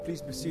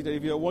Please be seated.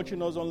 If you're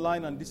watching us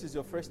online and this is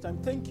your first time,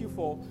 thank you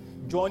for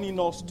joining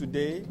us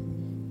today.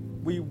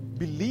 We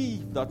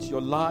believe that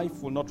your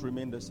life will not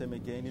remain the same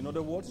again. In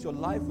other words, your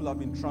life will have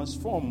been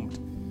transformed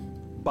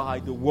by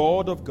the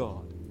Word of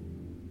God.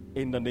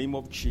 In the name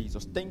of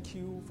Jesus. Thank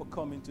you for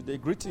coming today.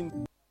 Greetings.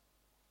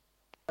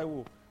 I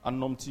will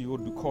annum to you,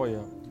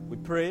 Dukoya. We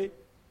pray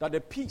that the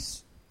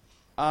peace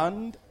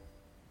and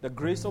the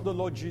grace of the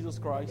Lord Jesus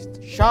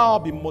Christ shall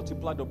be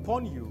multiplied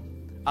upon you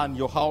and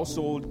your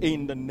household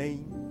in the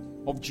name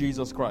of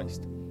Jesus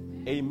Christ.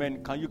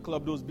 Amen. Can you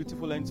clap those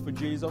beautiful hands for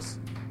Jesus?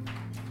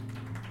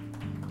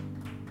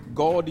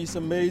 God is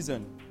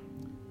amazing.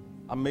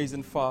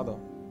 Amazing Father.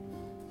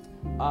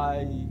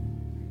 I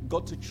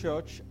got to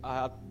church.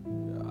 I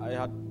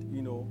had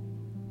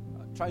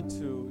tried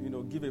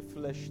to, give a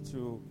flesh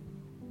to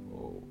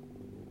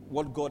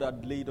what God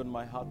had laid on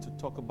my heart to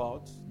talk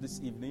about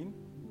this evening.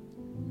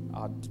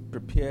 I'd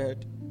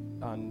prepared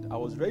and I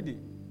was ready.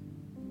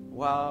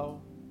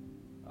 While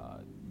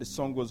the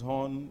song was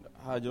on,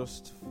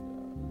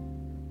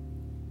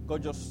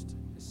 God just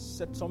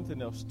said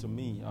something else to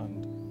me,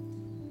 and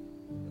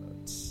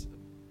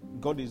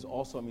God is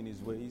awesome in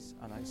His ways,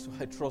 and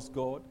I trust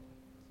God.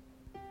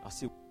 I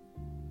see.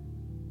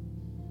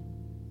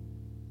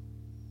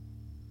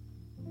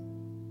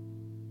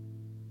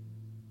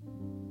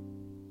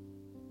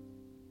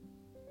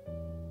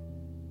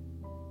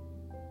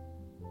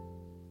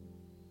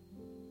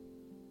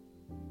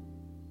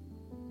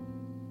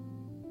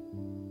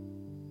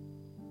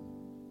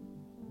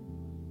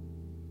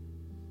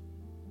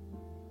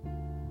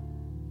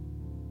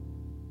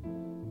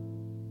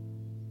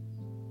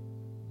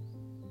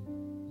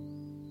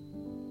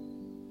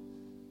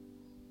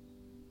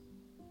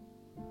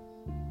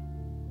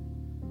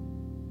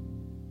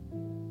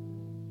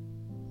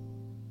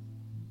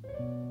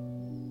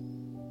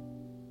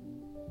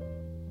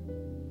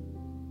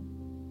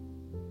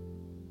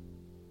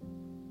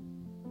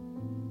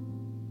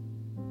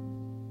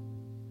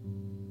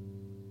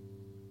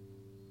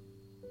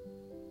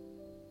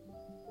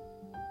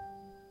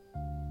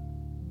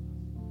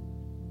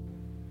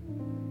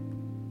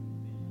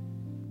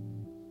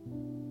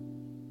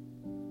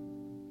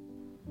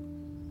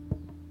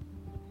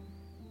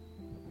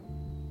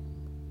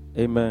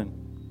 Amen.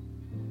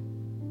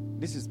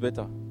 This is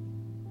better.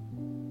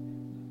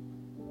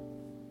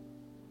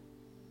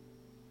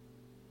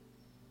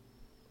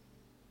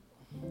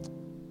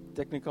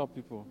 Technical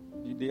people,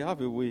 they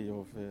have a way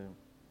of...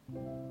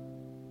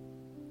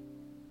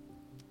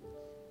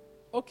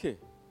 Okay.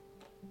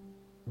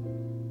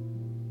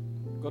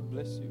 God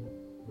bless you.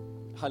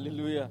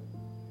 Hallelujah.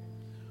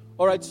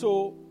 All right,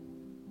 so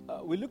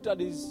we looked at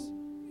his,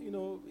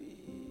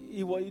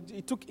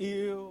 he took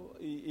ill,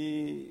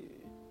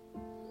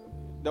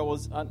 there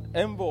was an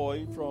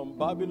envoy from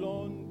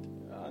Babylon,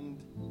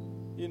 and,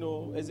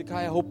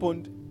 Hezekiah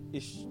opened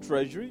his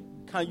treasury.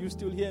 Can you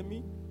still hear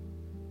me?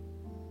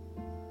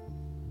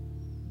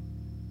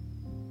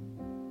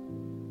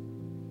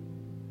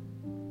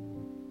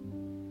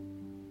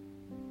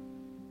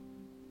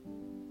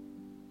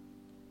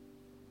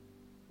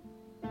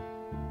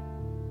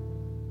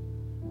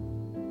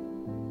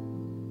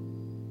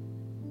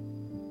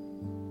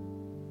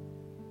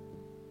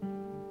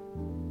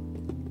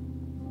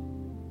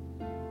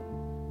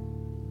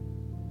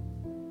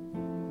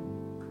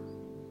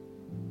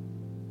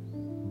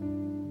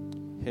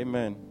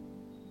 Amen.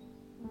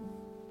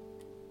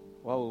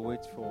 While we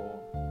wait for...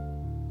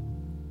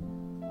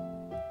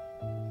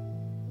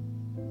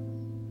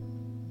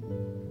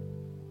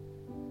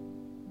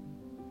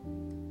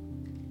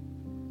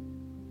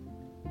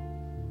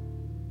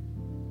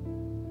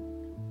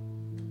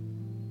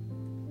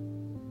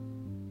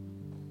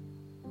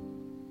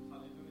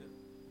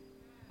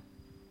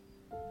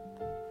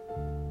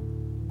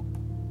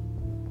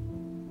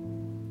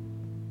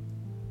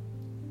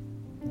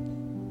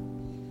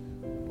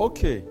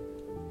 Okay.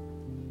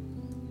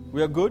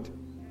 We are good?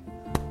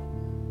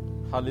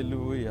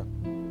 Hallelujah.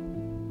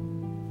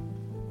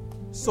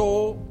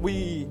 So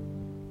we've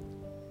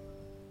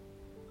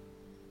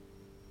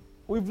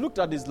looked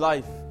at his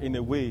life in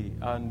a way,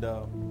 and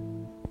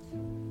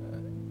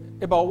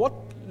about what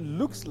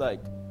looks like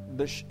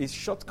his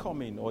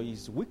shortcoming or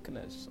his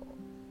weakness.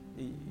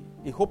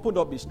 He opened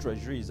up his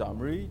treasury, his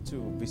armory,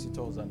 to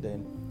visitors, and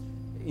then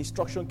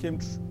instruction came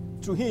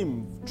to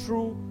him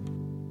through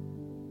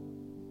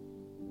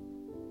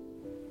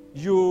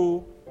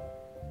you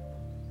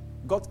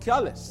got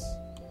careless,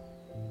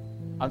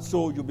 and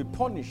so you'll be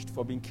punished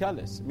for being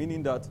careless,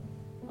 meaning that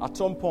at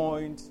some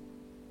point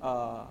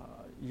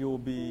your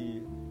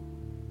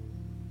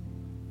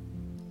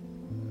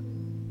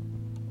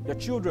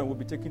children will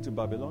be taken to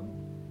Babylon.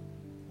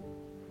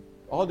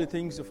 All the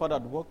things your father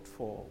had worked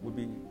for will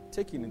be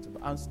taken into,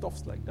 and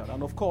stuff like that.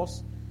 And of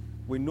course,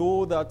 we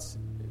know that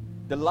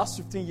the last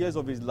 15 years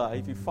of his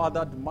life, he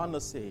fathered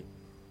Manasseh,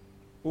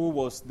 who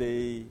was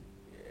the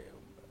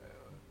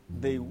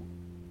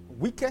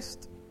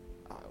weakest,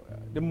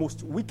 the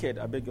most wicked,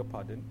 I beg your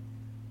pardon,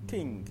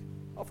 king.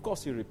 Of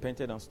course, he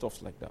repented and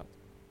stuff like that.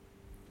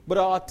 But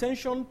our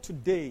attention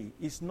today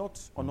is not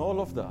on all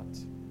of that.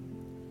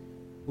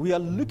 We are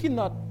looking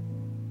at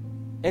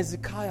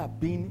Hezekiah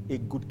being a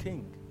good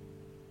king.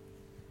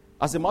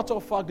 As a matter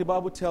of fact, the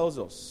Bible tells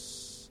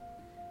us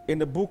in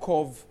the book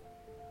of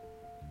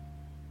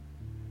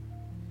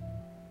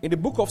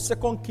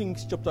 2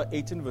 Kings chapter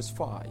 18 verse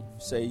 5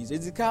 says,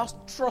 Hezekiah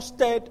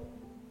trusted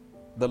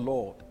the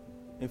Lord.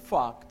 In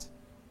fact,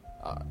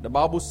 the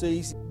Bible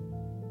says,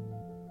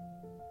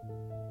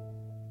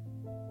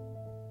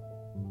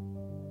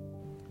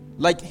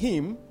 like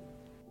him,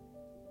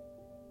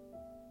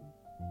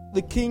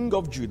 the king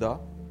of Judah,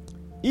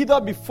 either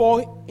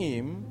before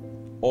him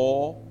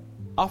or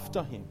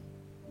after him.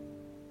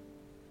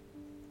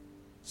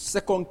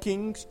 2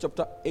 Kings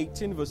chapter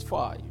 18 verse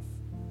 5.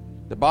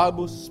 The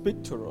Bible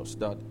speaks to us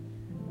that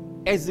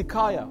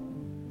Hezekiah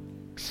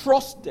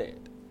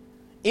trusted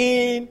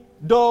in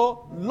the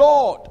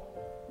Lord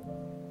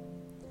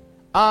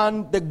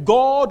and the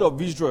God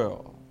of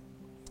Israel.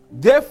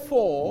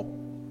 Therefore,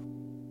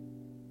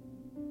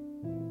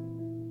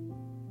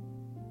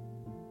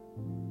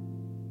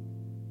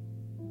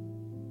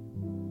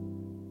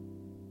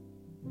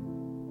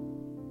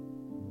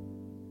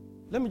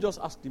 let me just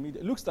ask the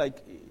media. It looks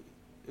like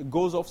it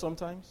goes off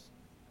sometimes.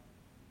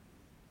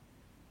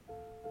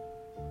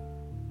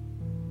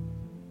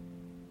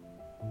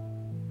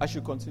 I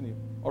should continue.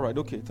 All right,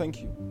 okay,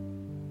 thank you.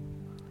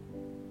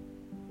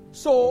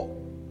 So,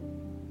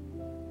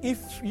 if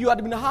you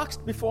had been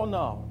asked before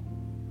now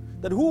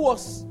that who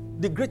was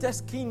the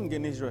greatest king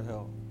in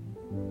Israel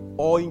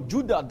or in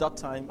Judah at that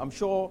time, I'm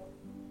sure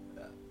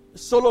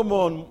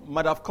Solomon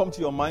might have come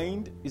to your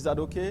mind. Is that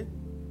okay?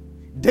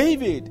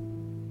 David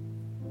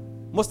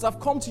must have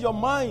come to your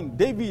mind.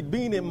 David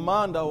being a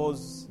man that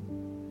was,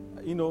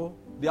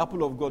 the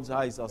apple of God's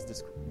eyes, as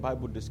the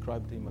Bible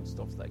described him and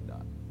stuff like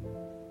that.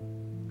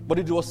 But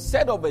it was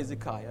said of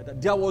Hezekiah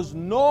that there was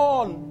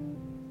none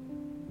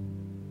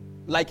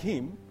like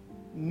him,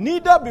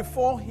 neither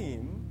before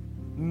him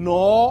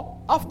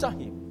nor after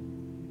him.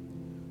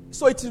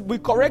 So it will be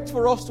correct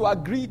for us to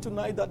agree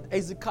tonight that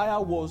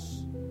Hezekiah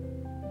was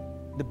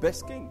the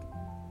best king,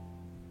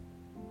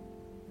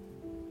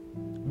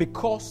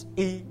 because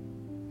he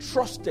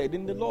trusted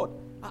in the Lord.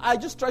 I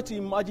just try to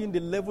imagine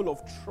the level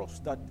of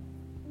trust that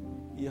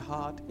he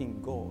had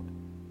in God,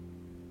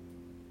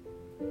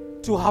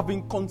 to have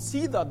been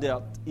considered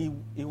that he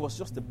was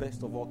just the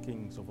best of all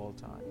kings of all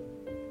time.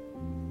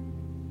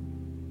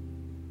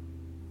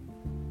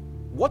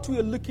 What we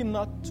are looking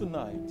at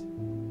tonight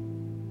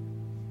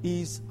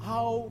is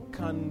how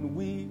can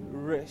we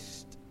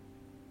rest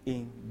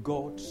in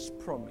God's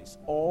promise,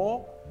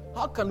 or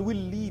how can we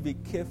live a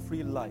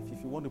carefree life,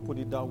 if you want to put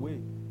it that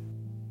way.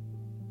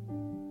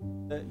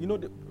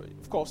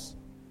 Of course,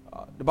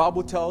 the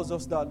Bible tells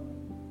us that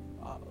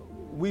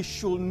we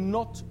should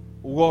not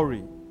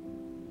worry,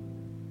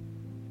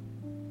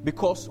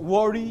 because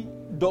worry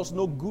does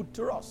no good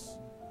to us.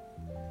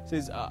 It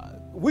says,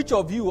 which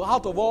of you,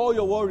 out of all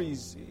your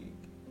worries,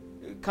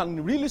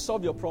 can really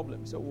solve your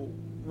problems? So,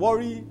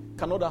 worry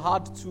cannot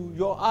add to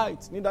your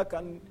height, neither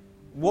can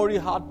worry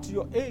add to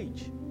your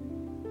age.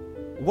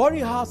 Worry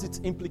has its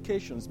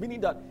implications,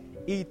 meaning that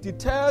it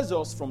deters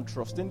us from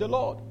trusting the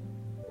Lord.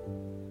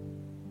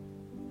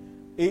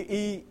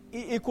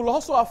 It could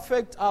also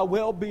affect our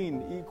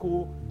well-being. It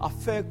could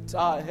affect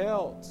our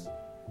health.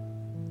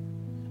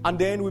 And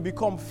then we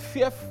become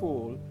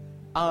fearful,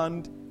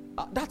 and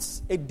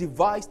that's a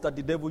device that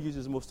the devil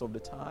uses most of the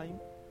time,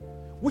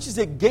 which is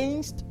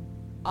against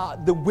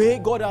the way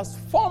God has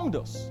formed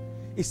us.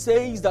 It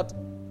says that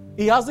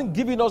He hasn't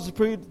given us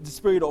the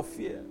spirit of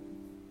fear,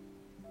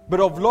 but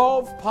of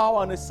love,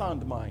 power, and a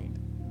sound mind.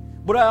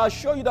 But I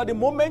assure you that the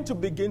moment you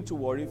begin to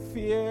worry,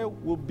 fear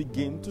will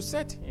begin to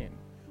set in.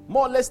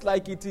 More or less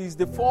like it is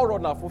the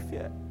forerunner for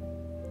fear.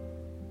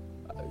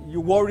 You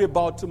worry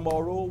about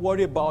tomorrow,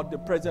 worry about the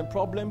present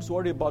problems,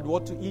 worry about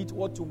what to eat,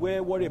 what to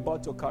wear, worry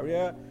about your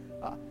career.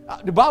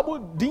 The Bible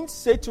didn't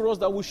say to us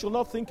that we should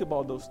not think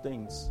about those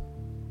things,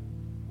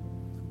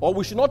 or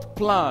we should not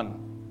plan,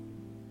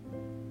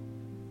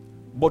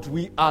 but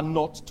we are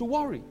not to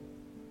worry.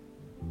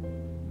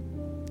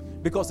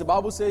 Because the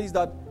Bible says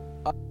that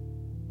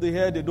the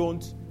hair, they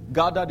don't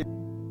gather,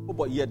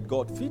 but yet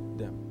God feed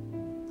them.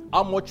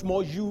 How much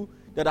more you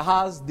that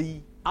has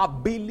the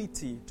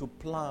ability to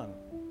plan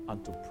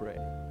and to pray,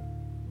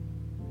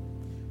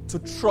 to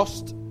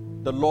trust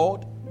the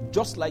Lord,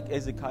 just like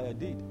Hezekiah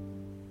did.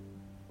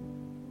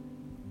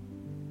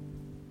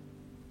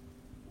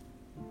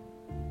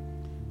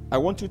 I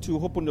want you to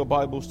open your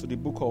Bibles to the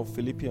book of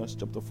Philippians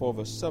chapter 4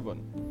 verse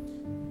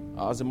 7.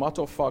 As a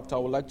matter of fact, I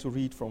would like to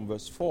read from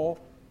verse 4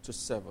 to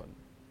 7.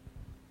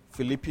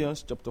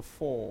 Philippians chapter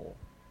 4.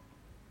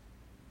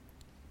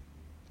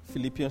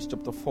 Philippians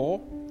chapter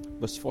 4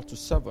 verse 4 to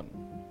 7.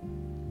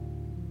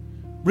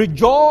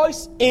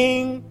 Rejoice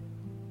in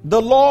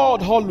the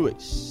Lord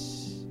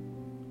always.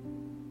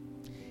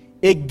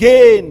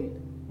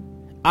 Again,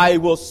 I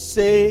will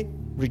say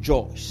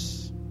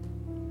rejoice.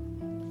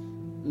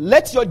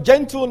 Let your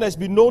gentleness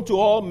be known to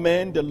all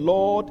men. The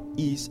Lord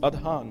is at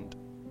hand.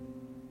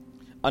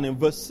 And in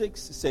verse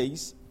 6 it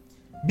says,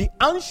 be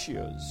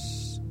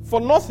anxious for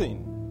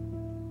nothing.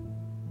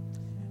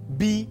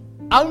 Be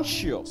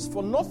anxious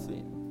for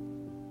nothing.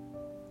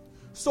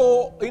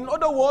 So, in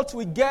other words,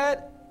 we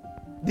get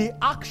the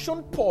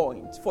action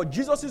point for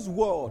Jesus'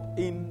 word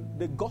in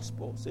the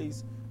gospel. It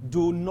says,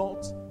 do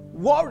not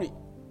worry.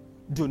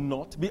 Do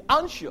not be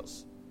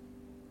anxious.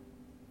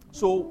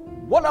 So,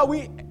 what are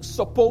we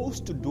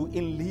supposed to do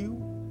in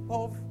lieu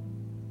of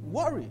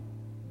worry?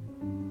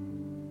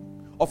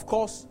 Of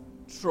course,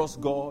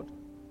 trust God.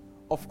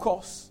 Of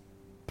course,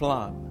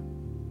 plan.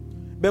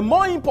 But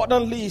more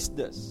importantly is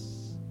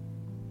this.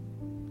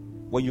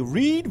 When you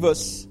read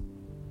verse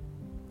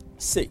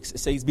 6, it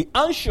says, be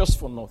anxious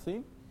for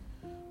nothing,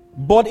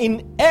 but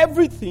in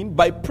everything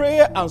by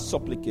prayer and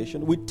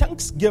supplication with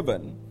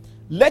thanksgiving,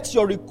 let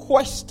your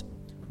request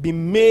be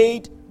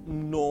made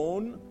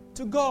known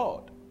to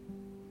God.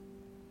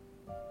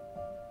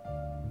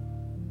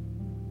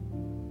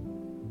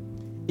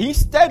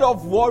 Instead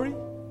of worry,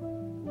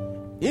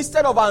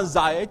 instead of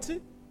anxiety,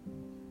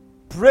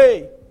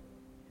 pray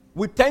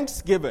with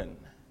thanksgiving.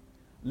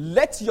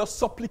 Let your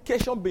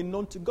supplication be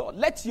known to God.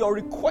 Let your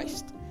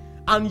request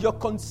and your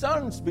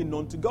concerns be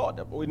known to God.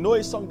 We know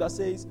a song that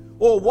says,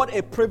 oh, what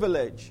a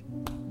privilege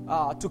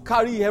to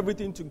carry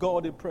everything to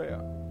God in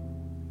prayer.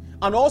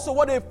 And also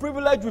what a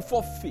privilege we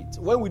forfeit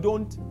when we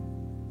don't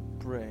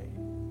pray.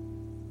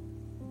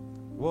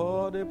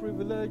 What a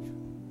privilege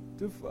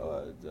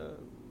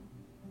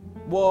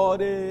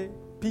what a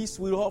peace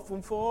we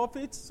often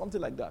forfeit.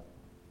 Something like that.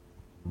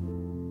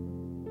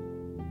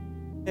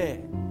 Yeah,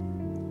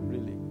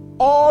 really.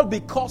 All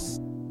because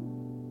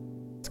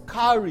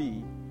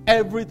carry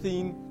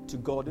everything to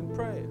God in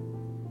prayer.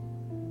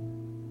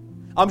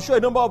 I'm sure a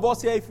number of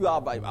us here,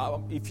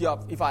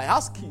 if I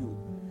ask you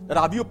that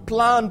have you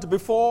planned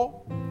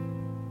before,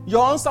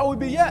 your answer will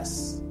be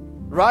yes,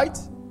 right?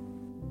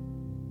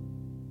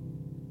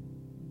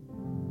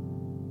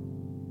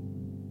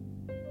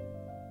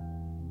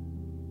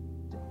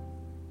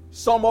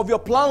 Some of your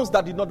plans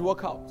that did not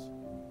work out,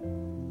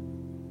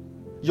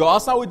 your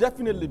answer will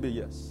definitely be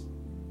yes.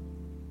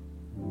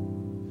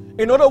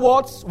 In other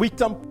words, we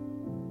can,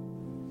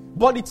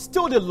 but it's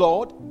still the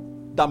Lord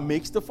that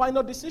makes the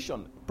final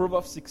decision.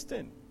 Proverbs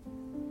 16.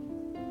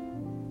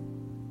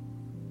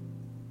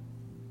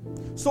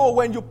 So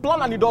when you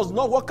plan and it does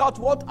not work out,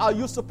 what are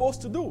you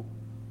supposed to do?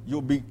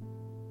 You'll be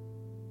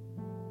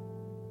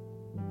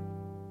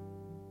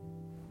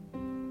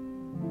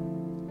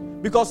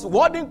because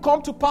what didn't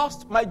come to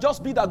pass might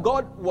just be that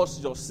God was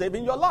just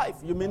saving your life.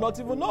 You may not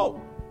even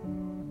know.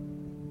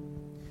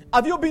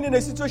 Have you been in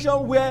a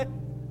situation where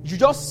you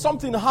just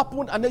something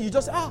happened and then you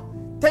just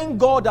thank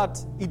God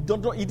that it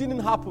didn't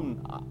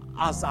happen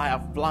as I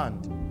have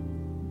planned?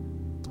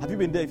 Have you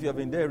been there? If you have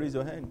been there, raise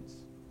your hands.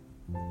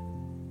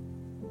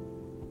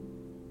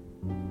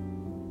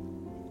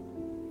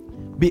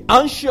 Be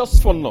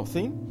anxious for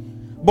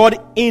nothing,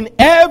 but in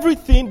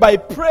everything by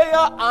prayer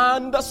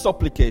and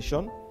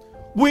supplication,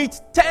 with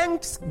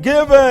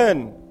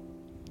thanksgiving,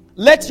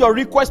 let your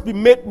request be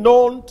made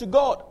known to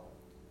God.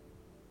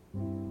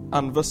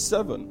 And verse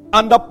 7,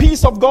 and the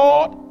peace of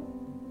God,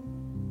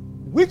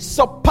 which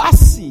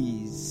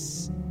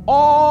surpasses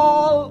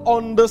all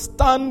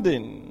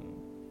understanding,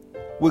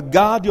 will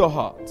guard your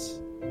hearts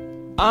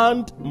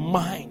and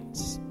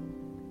minds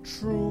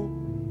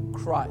through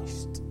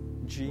Christ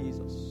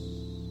Jesus.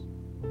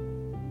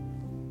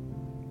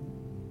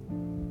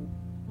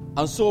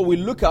 And so we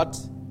look at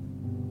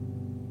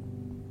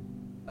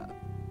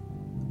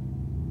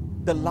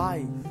the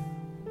life,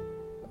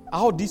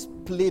 how this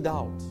played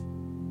out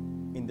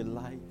in the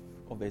life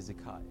of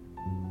Hezekiah.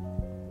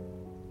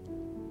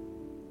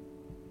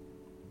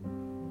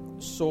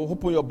 So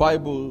open your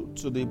Bible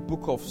to the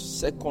book of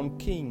 2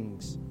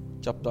 Kings,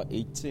 chapter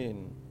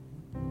 18.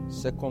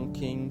 2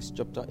 Kings,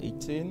 chapter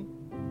 18.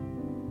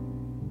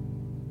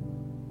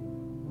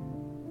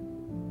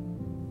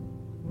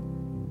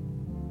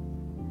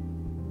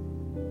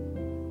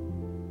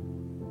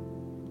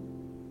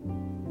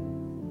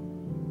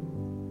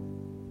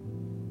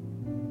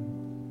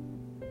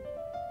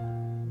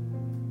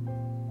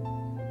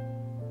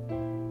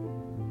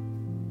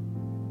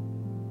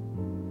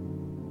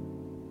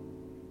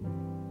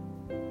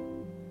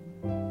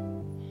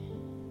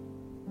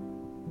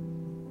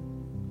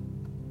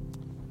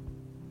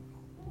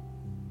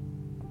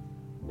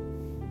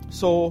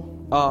 So,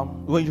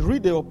 when you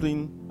read the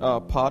opening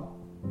part,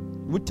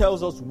 which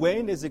tells us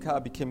when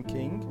Hezekiah became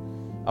king,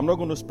 I'm not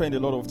going to spend a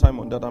lot of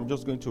time on that. I'm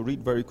just going to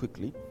read very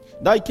quickly.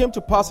 Now it came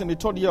to pass in the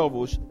 3rd year of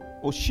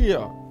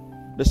Hoshea,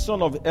 the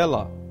son of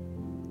Elah,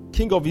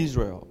 king of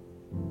Israel,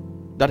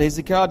 that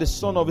Hezekiah, the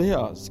son of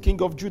Ahaz,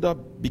 king of Judah,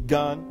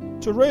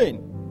 began to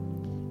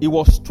reign. He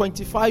was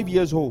 25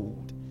 years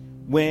old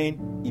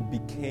when he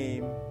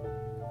became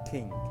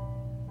king.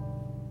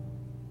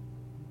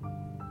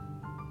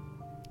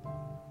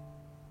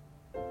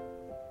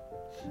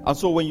 And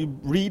so when you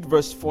read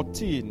verse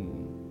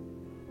 14,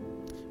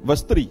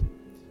 verse 3,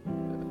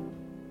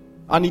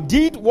 And he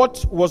did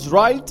what was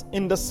right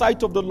in the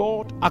sight of the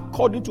Lord,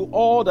 according to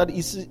all that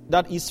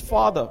his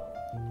father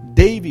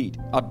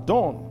David had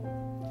done.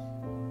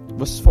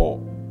 Verse 4.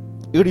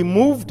 He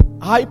removed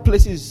high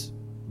places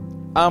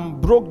and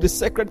broke the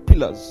sacred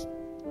pillars,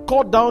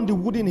 cut down the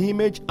wooden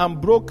image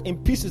and broke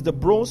in pieces the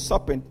bronze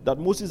serpent that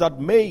Moses had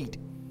made.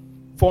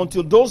 For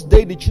until those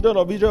days the children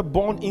of Israel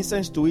burned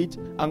incense to it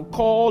and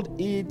called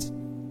it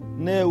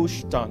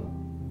Nehushtan.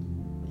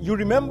 You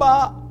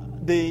remember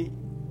the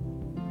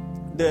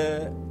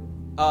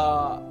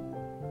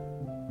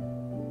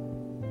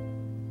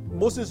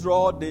Moses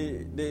rod,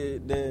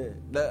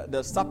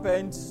 the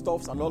serpent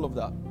stuffs and all of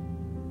that.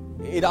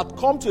 It had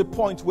come to a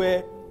point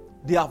where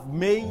they have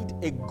made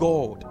a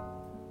god.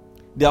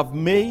 They have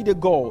made a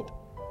god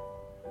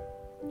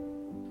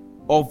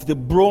of the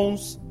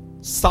bronze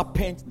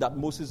serpent that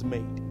Moses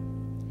made.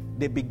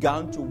 They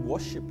began to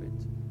worship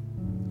it.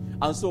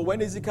 And so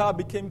when Hezekiah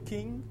became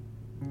king,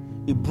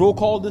 he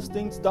broke all these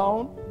things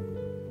down.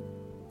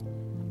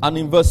 And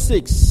in verse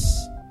 6,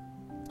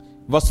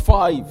 verse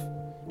 5,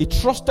 he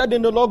trusted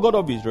in the Lord God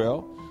of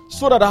Israel,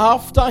 so that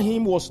after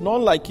him was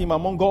none like him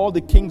among all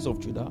the kings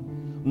of Judah,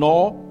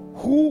 nor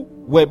who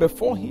were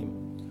before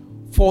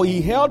him. For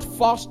he held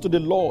fast to the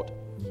Lord.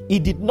 He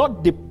did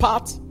not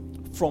depart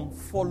from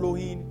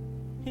following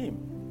him.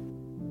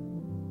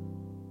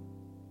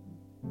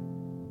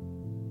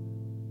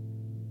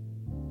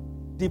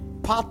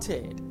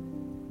 Departed.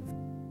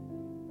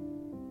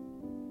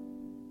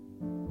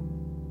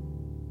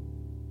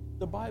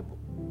 The Bible.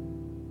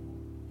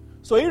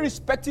 So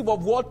irrespective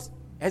of what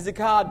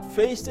Hezekiah had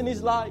faced in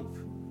his life,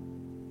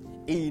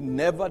 he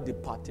never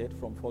departed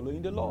from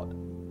following the Lord.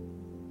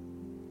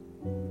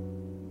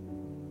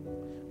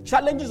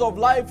 Challenges of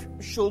life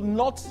should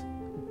not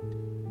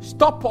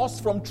stop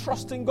us from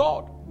trusting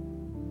God.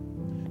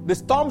 The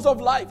storms of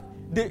life,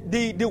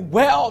 the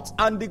wealth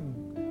and the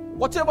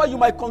whatever you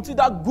might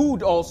consider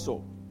good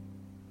also,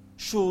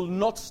 should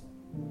not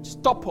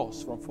stop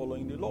us from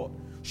following the Lord.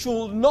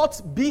 Should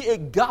not be a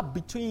gap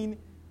between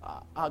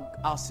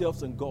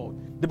ourselves and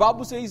God. The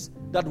Bible says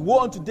that woe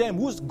unto them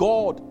whose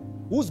God,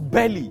 whose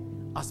belly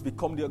has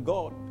become their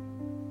God,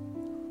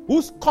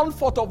 whose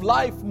comfort of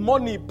life,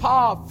 money,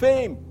 power,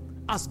 fame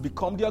has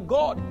become their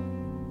God.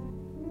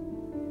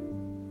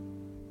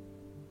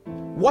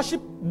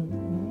 Worship,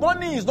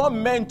 money is not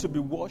meant to be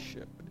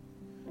worshipped.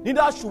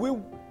 Neither should we,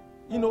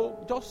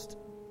 just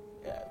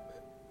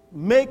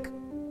make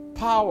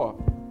power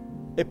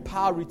a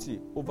priority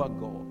over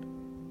God.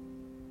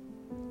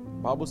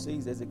 The Bible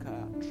says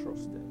Hezekiah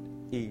trusted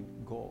in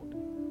God.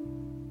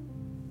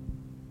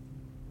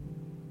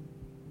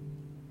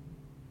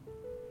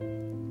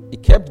 He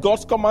kept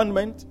God's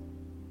commandment.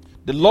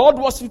 The Lord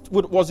was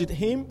with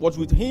him.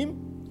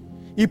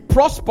 He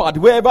prospered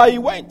wherever he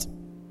went.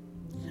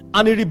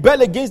 And he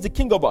rebelled against the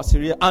king of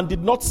Assyria and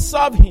did not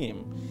serve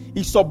him.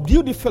 He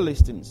subdued the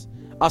Philistines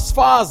as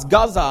far as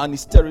Gaza and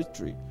its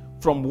territory,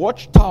 from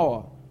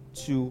watchtower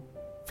to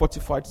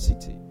fortified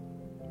city.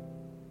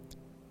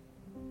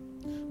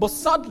 But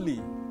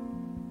sadly,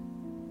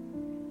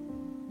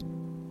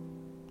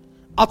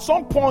 at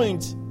some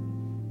point,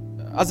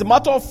 as a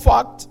matter of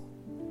fact,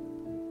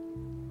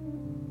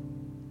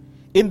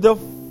 in the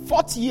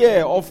 4th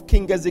year of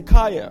King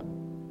Hezekiah,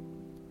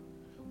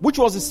 which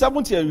was the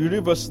 7th year, you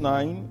read verse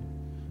 9,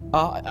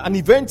 an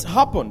event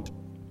happened.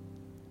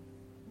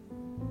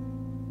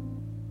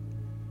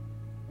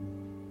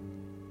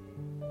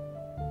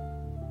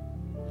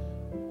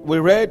 We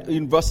read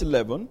in verse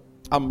 11.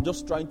 I'm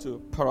just trying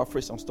to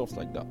paraphrase some stuff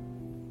like that.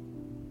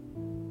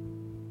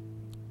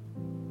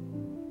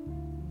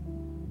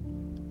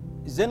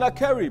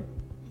 Sennacherib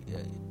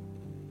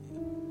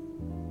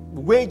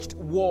waged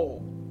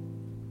war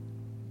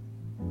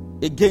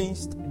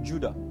against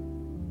Judah.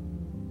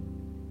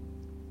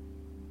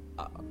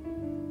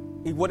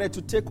 He wanted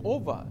to take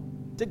over,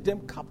 take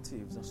them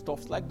captives and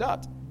stuff like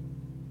that.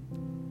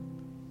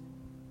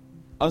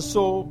 And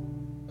so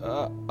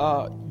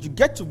you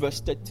get to verse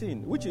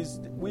 13, which is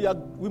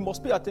we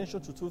must pay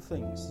attention to two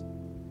things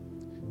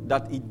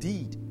that he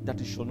did that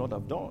he should not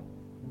have done,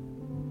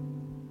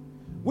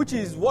 which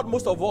is what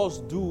most of us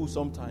do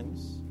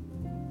sometimes.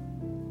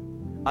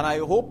 And I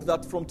hope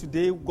that from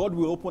today God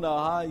will open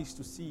our eyes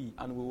to see,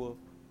 and we will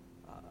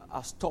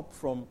stop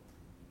from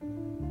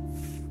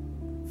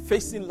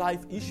facing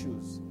life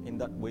issues in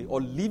that way or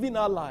living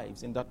our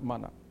lives in that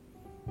manner.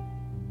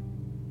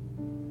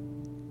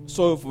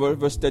 So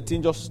verse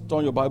 13, just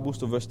turn your Bibles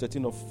to verse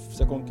 13 of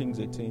 2 Kings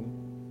 18.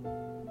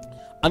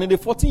 And in the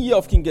 14th year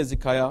of King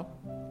Hezekiah,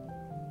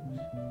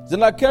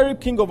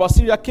 Sennacherib, king of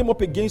Assyria, came up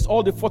against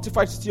all the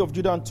fortified cities of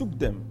Judah and took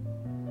them.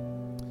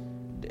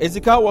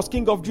 Hezekiah was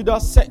king of Judah.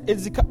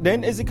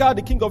 Then Hezekiah,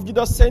 the king of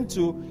Judah, sent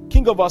to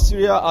king of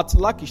Assyria at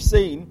Lachish,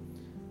 saying,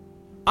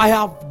 I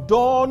have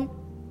done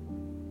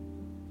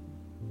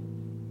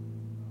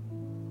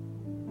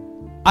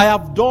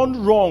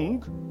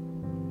wrong.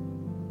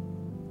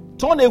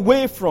 Turn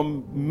away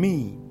from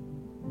me.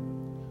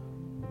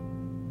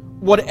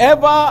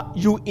 Whatever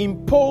you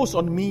impose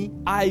on me,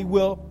 I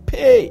will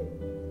pay.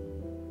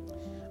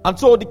 And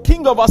so the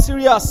king of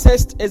Assyria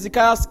assessed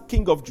Hezekiah's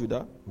king of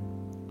Judah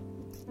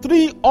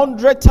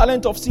 300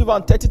 talents of silver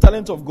and 30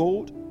 talents of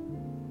gold.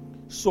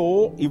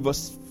 So in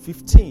verse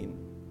 15,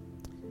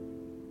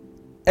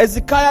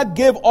 Hezekiah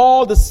gave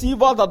all the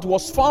silver that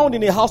was found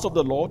in the house of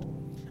the Lord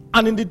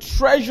and in the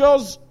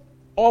treasures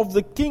of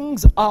the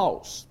king's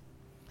house.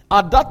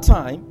 At that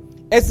time,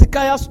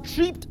 Hezekiah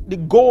stripped the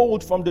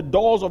gold from the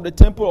doors of the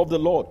temple of the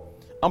Lord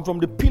and from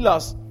the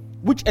pillars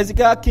which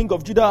Hezekiah king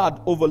of Judah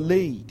had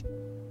overlaid,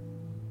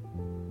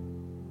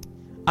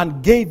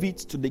 and gave it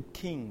to the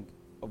king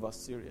of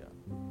Assyria.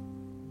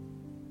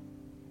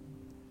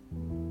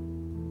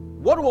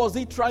 What was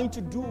he trying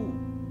to do?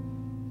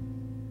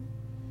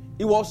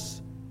 He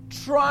was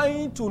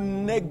trying to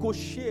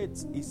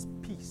negotiate his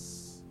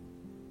peace.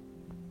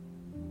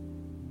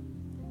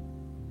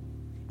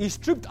 He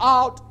stripped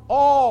out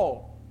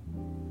all,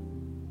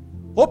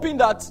 hoping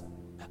that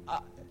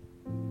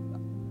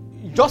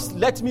just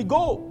let me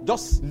go,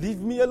 just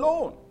leave me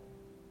alone.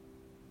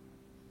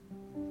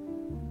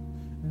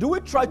 Do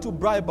we try to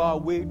bribe our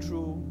way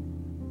through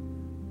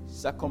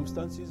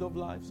circumstances of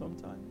life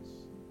sometimes?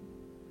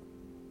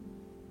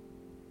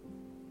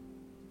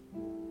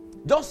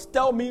 Just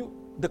tell me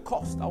the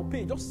cost, I'll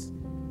pay. Just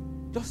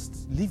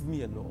leave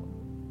me alone.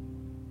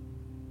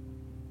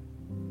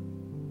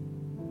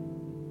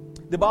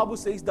 The Bible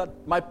says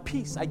that my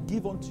peace I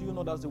give unto you,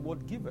 not as the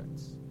world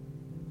giveth.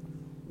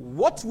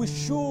 What we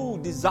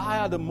should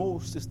desire the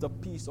most is the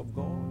peace of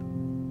God.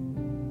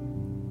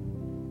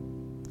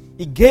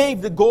 He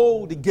gave the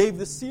gold, he gave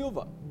the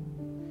silver,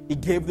 he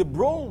gave the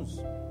bronze.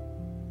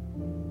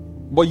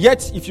 But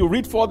yet, if you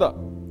read further,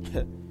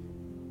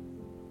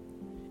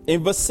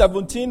 in verse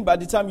 17, by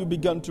the time you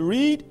began to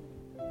read,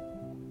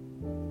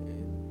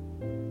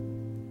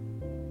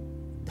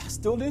 that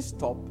still didn't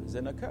stop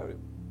Sennacherib.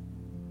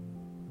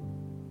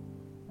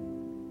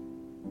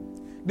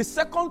 The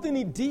second thing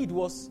he did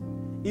was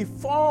he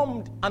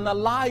formed an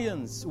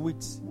alliance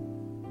with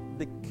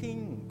the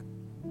king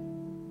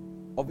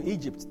of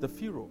Egypt, the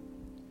Pharaoh.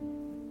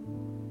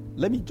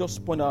 Let me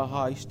just point our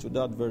eyes to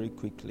that very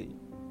quickly.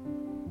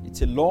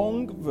 It's a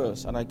long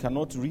verse and I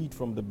cannot read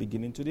from the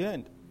beginning to the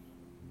end.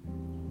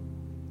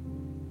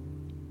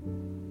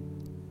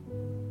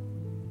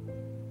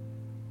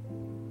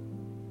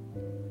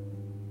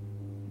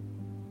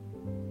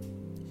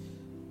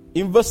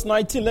 In verse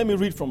 19, let me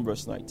read from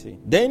verse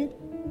 19. Then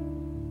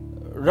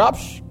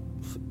Rabshakeh,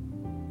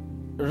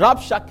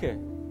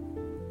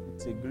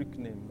 it's a Greek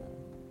name,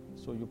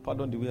 so you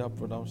pardon the way I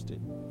pronounced it,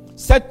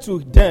 said to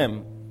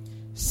them,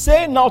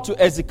 say now to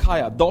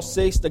Hezekiah, thus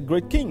says the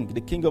great king,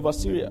 the king of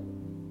Assyria.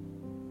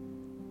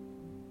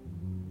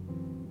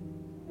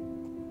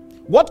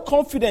 What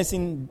confidence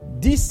in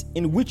this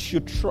in which you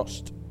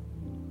trust?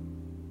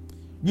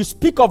 You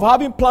speak of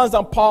having plans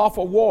and power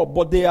for war,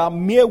 but they are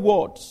mere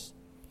words.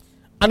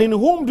 And in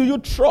whom do you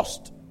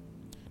trust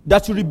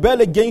that you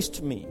rebel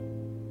against me?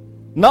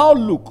 Now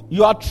look,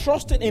 you are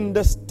trusting in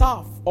the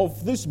staff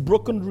of this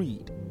broken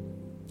reed,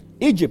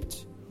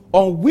 Egypt,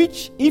 on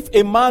which if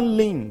a man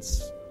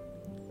leans,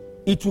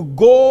 it will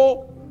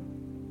go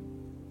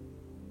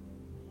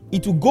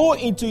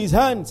into his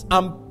hands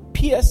and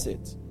pierce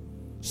it.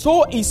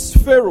 So is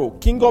Pharaoh,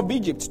 king of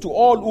Egypt, to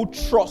all who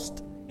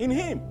trust in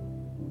him.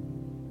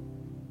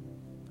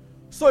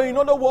 So in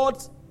other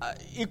words,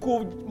 he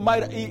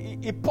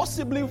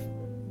possibly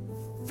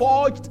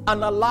forged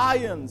an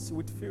alliance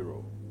with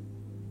Pharaoh.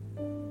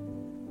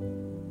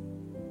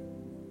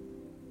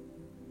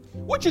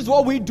 Which is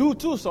what we do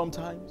too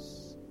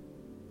sometimes.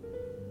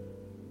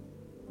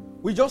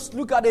 We just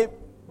look at it,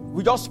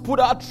 we just put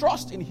our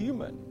trust in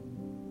human.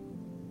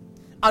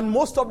 And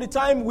most of the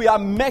time we are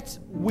met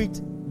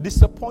with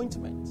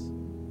disappointment.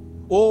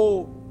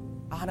 Oh,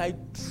 and I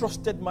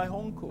trusted my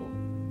uncle.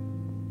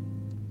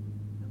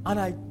 And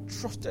I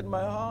trusted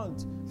my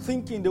aunt,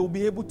 thinking they will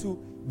be able to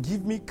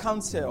give me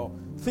counsel,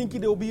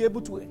 thinking they will be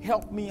able to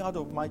help me out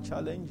of my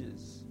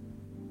challenges,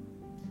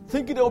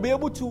 thinking they will be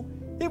able to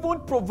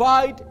even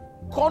provide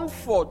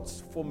comfort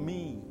for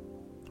me.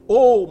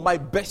 Oh, my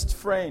best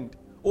friend.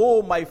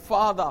 Oh, my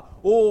father.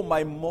 Oh,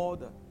 my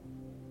mother.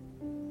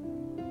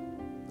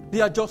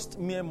 They are just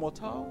mere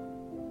mortal.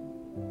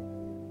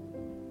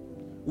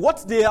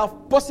 What they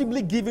have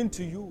possibly given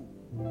to you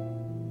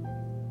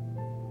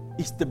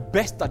is the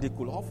best that they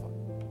could offer.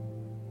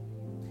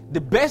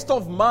 The best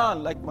of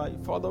man, like my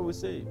father would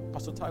say,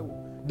 Pastor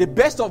Taiwo, the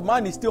best of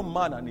man is still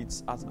man, and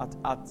it's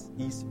at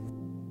his.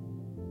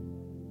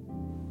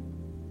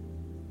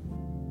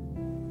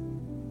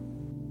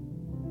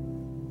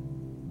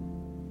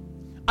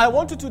 I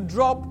want you to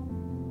drop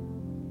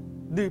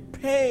the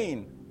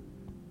pain,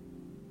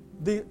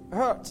 the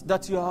hurt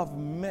that you have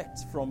met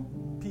from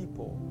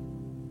people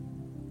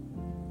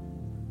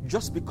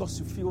just because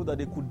you feel that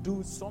they could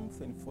do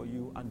something for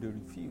you and they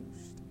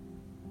refused.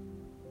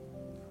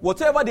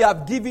 Whatever they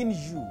have given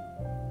you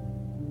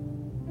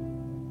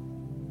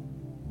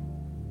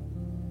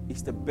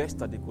is the best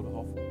that they could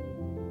offer.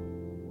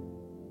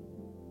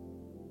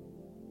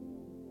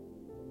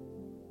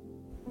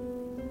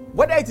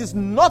 Whether it is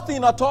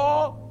nothing at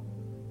all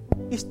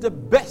is the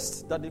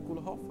best that they could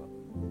offer.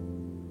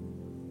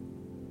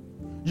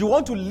 You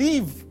want to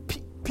live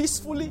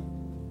peacefully?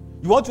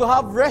 You want to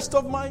have rest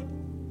of mind?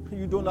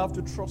 You don't have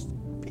to trust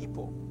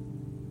people.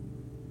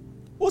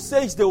 Who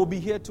says they will be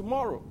here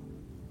tomorrow?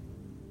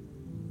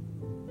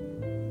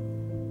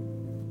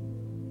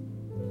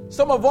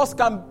 Some of us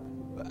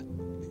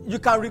you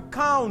can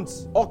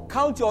recount or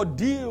count your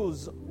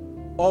deals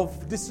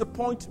of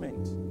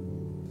disappointment.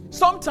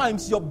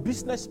 Sometimes your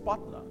business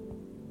partner,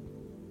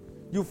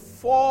 you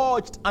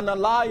forged an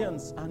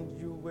alliance and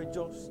you were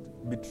just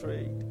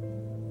betrayed.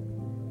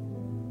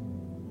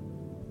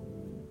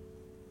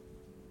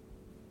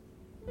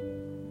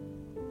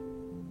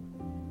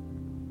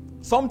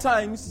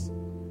 Sometimes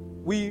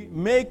we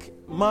make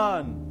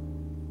man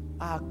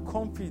our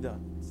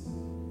confidant.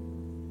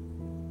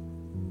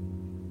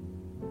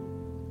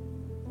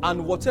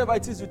 And whatever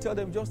it is you tell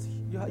them,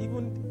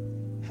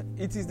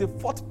 it is the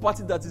fourth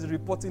party that is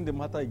reporting the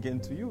matter again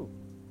to you.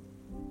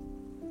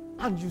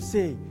 And you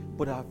say,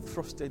 but I've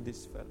trusted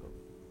this fellow.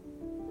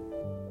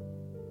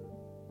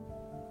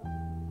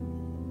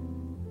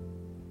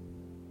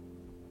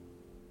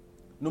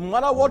 No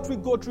matter what we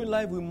go through in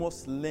life, we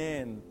must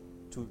learn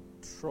to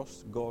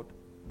trust God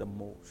the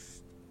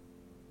most.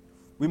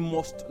 We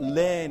must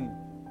learn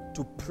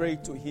to pray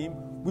to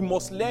Him. We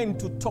must learn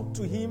to talk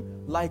to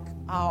Him like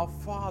our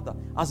Father.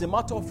 As a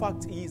matter of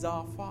fact, He is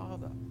our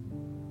Father.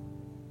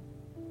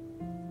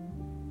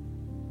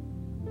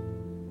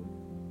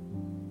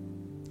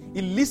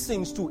 He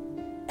listens to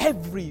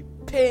every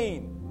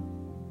pain,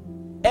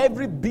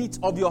 every beat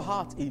of your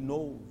heart. He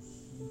knows.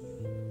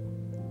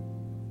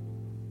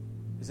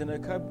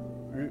 Sennacherib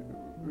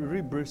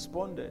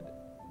responded.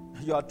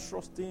 You are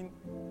trusting,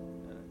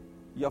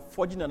 you are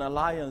forging an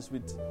alliance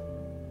with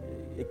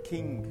a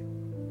king,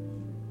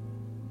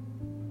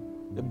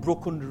 a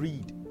broken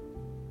reed.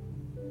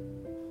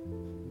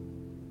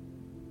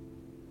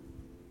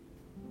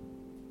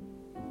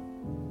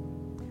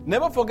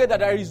 Never forget that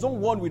there is no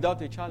one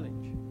without a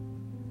challenge.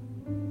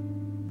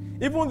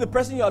 Even the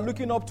person you are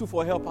looking up to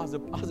for help,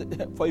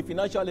 for a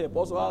financial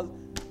help,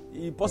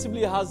 he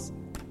possibly has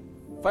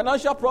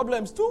financial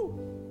problems too.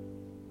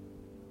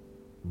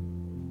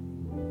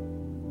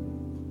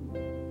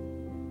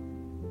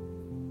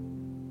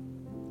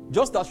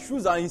 Just as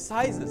shoes are in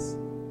sizes.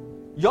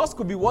 Yours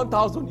could be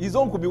 1,000, his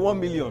own could be 1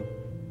 million.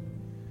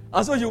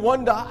 And so you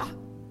wonder,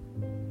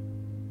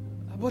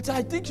 but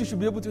I think you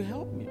should be able to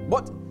help me.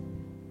 But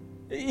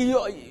he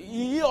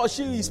or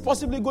she is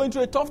possibly going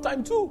through a tough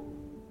time too.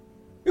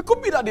 It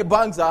could be that the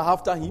banks are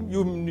after him.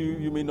 You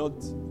may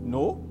not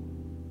know.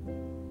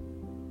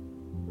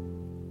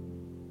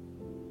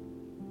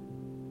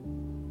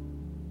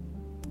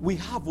 We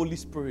have Holy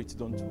Spirit,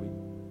 don't we?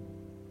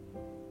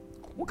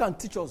 Who can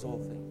teach us all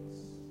things?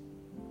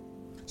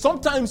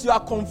 Sometimes you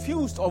are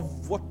confused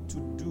of what to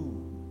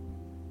do.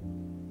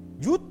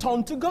 You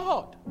turn to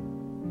God.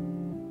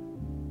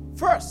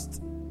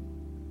 First,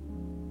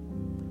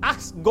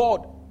 ask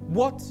God,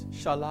 what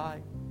shall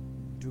I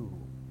do?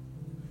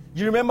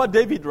 You remember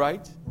David,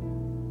 right?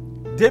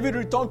 David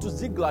returned to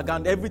Ziklag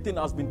and everything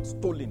has been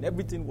stolen.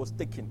 Everything was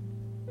taken.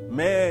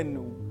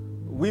 Men,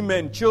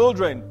 women,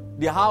 children,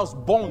 the house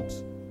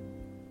burnt.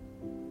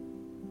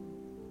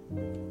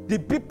 The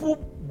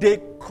people,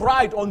 they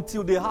cried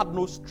until they had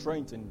no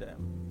strength in them.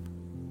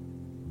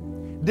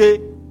 They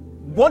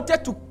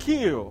wanted to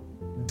kill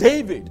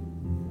David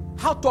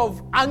out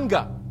of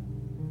anger.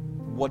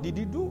 What did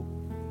he do?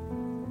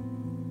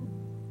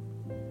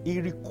 He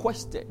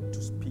requested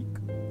to speak.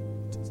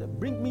 He said,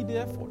 bring me the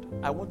effort.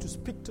 I want to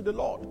speak to the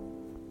Lord.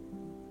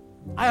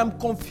 I am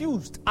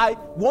confused. I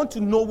want to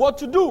know what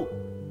to do.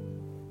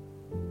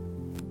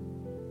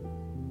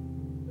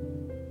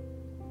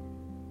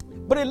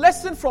 But a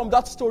lesson from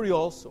that story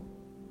also,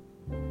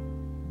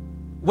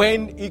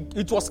 when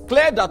it was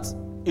clear that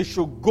it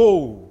should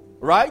go,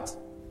 right?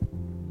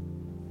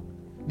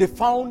 They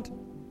found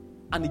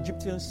an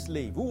Egyptian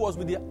slave who was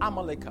with the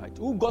Amalekite,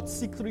 who got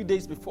sick 3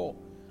 days before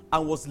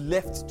and was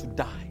left to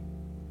die.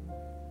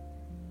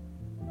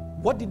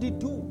 What did he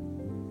do?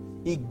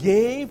 He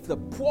gave the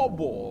poor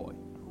boy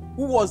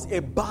who was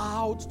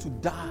about to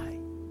die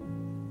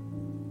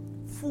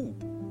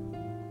food.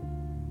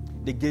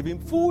 They gave him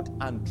food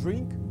and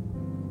drink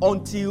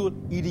until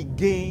he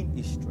regained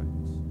his strength.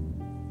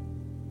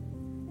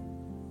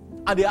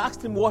 And they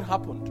asked him what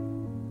happened.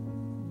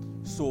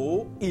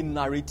 So he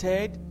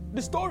narrated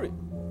the story.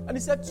 And he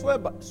said, swear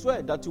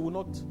that you will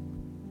not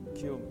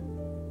kill me.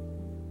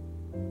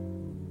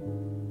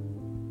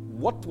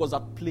 What was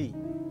at play?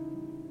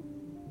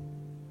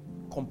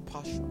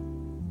 Compassion.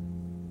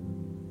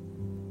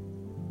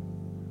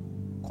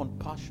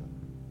 Compassion.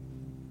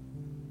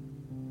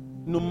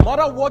 No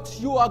matter what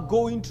you are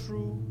going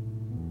through,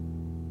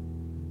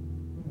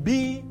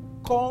 be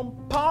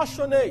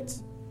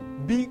compassionate.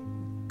 Be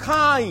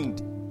kind.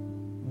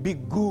 Be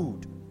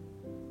good.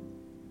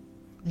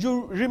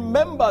 You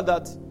remember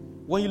that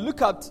when you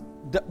look at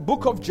the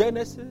book of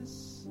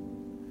Genesis,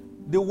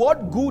 the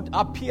word good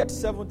appeared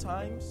 7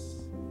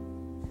 times.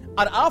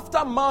 And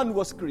after man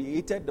was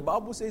created, the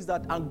Bible says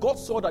that, and God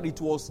saw that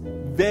it was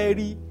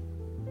very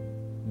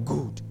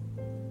good.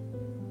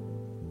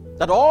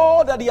 That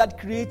all that he had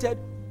created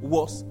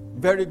was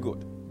very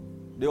good.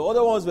 The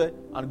other ones were,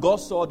 and God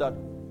saw that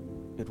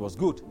it was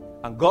good.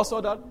 And God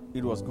saw that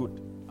it was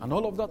good. And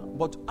all of that.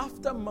 But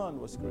after man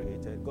was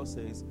created, God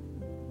says,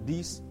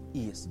 this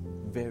is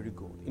very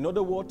good. In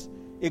other words,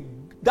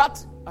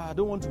 I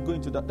don't want to go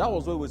into that. That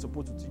was what we were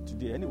supposed to teach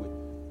today anyway.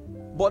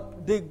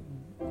 But the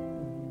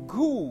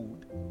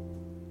good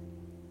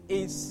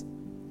is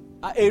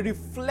a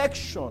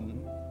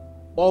reflection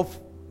of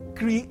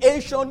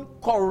creation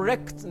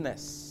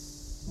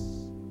correctness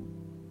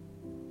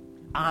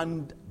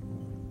and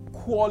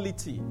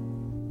quality.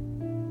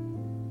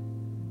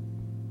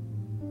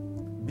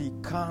 Be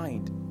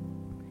kind.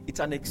 It's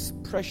an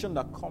expression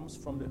that comes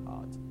from the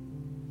heart.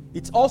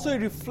 It's also a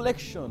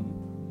reflection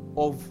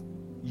of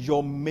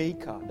your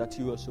maker that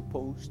you are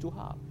supposed to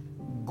have.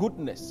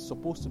 Goodness is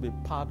supposed to be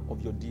part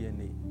of your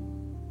DNA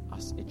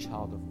as a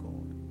child of God.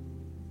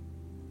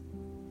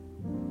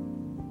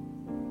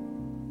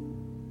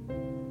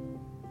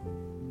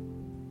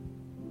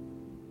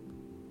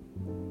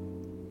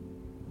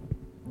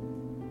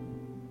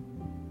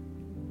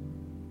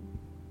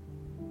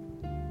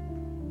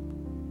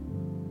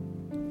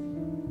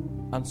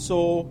 And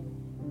so,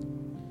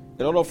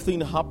 a lot of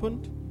things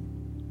happened.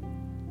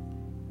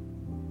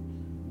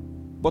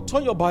 But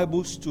turn your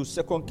Bibles to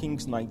 2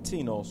 Kings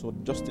 19 also,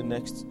 just the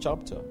next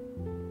chapter.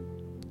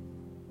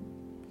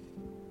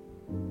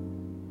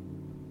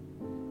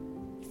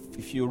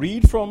 If you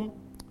read from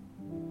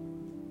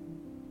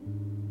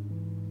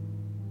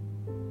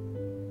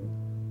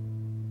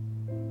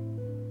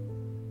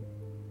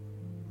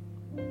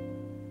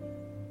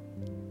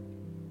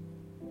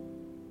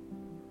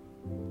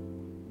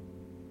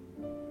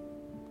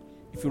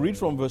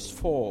verse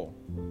 4,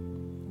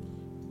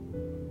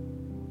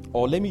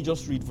 or let me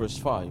just read verse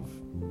 5.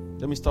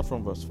 Let me start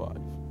from verse 5.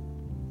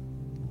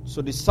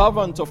 So the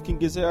servant of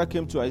King Uzziah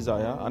came to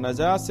Isaiah, and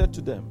Isaiah said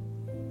to them,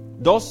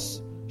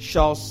 thus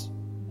shall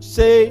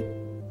say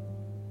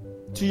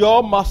to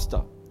your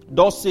master,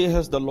 thus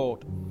says the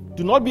Lord,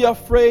 do not be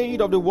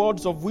afraid of the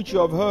words of which you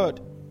have heard.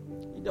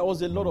 There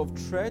was a lot of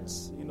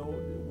threats,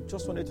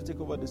 just wanted to take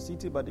over the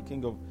city by the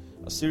king of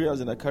Assyria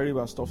and the Carib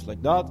and stuff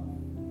like that.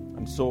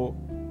 And so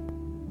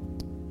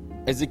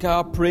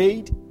Ezekiel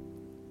prayed,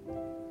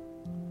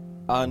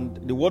 and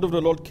the word of the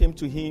Lord came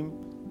to him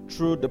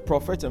through the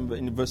prophet. And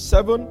in verse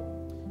 7,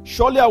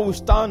 surely I will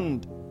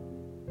send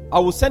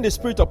a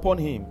spirit upon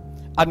him,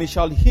 and he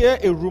shall hear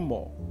a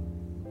rumor,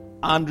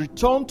 and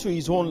return to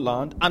his own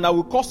land, and I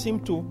will cause him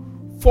to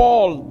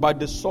fall by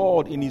the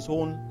sword in his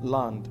own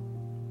land.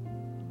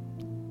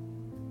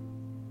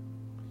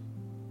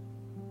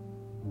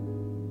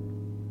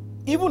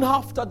 Even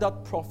after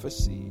that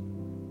prophecy,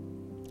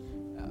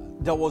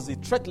 there was a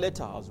threat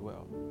letter as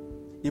well,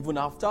 even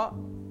after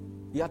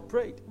he had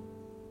prayed.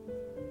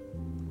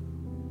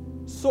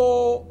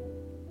 So,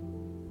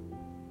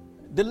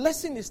 the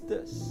lesson is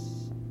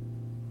this.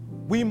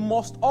 We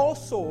must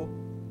also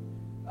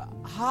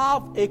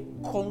have a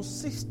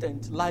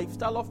consistent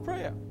lifestyle of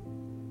prayer.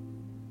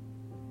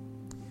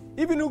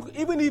 Even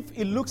if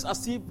it looks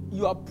as if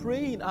you are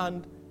praying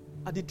and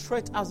the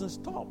threat hasn't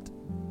stopped,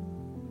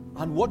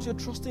 and what you're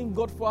trusting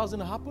God for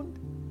hasn't happened,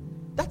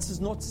 that is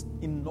not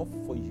enough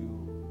for you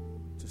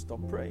to stop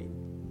praying.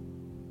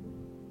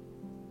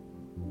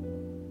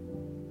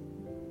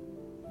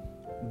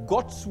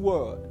 God's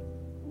word,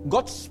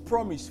 God's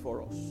promise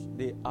for us,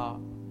 they are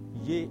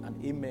yea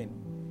and amen.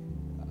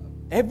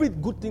 Every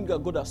good thing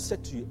that God has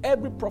said to you,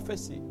 every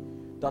prophecy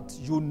that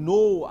you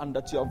know and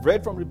that you have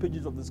read from the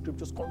pages of the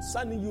scriptures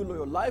concerning you,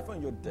 your life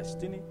and your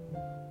destiny,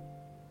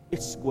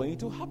 it's going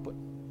to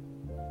happen.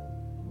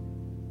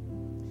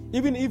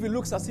 Even if it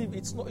looks as if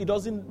it's not, it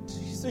doesn't, the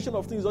situation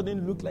of things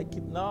doesn't look like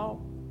it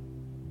now,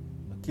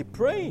 keep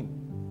praying.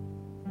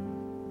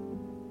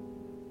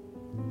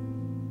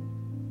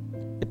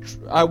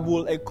 I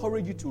will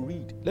encourage you to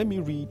read. Let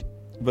me read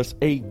verse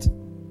 8.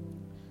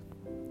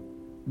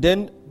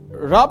 Then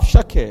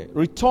Rabshakeh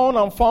returned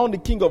and found the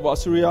king of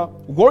Assyria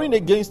warring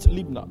against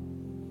Libnah.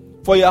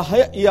 For he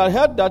had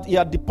heard that he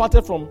had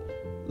departed from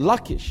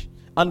Lachish.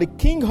 And the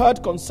king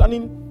heard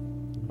concerning,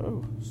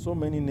 so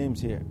many names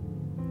here,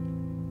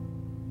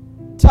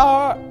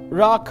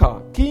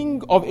 Taraka,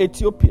 king of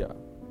Ethiopia.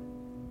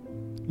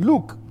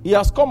 Look, he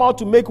has come out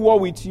to make war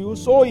with you.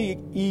 So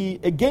he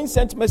again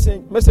sent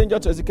messenger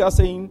to Ezekiel,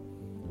 saying,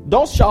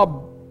 Thus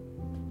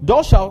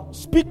shall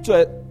speak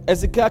to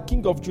Ezekiel,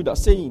 king of Judah,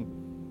 saying,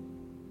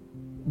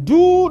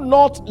 do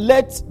not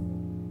let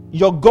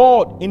your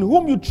God, in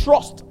whom you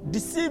trust,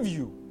 deceive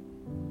you,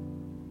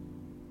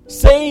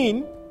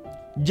 saying,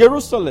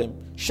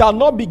 Jerusalem shall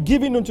not be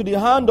given into the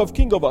hand of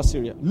king of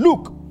Assyria.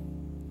 Look,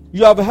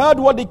 you have heard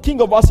what the king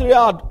of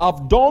Assyria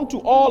have done to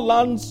all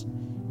lands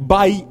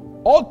by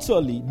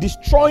utterly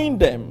destroying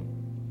them.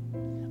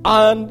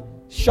 And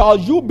shall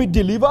you be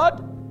delivered?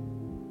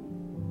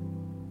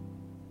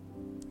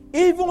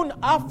 Even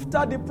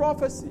after the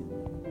prophecy.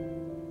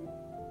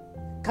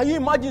 Can you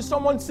imagine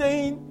someone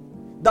saying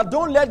that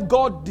don't let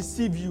God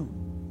deceive you?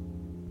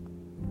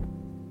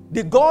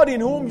 The God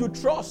in whom you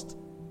trust.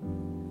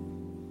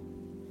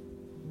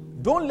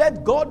 Don't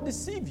let God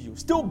deceive you.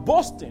 Still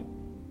boasting.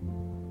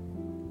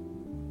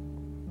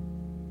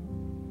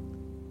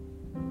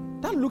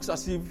 That looks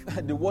as if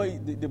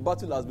the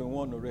battle has been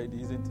won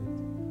already, isn't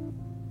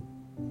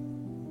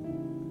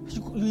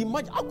it? You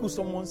imagine, how could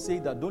someone say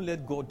that don't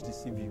let God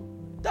deceive you?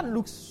 That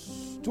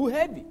looks too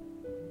heavy.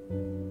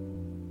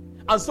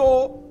 And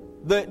so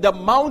the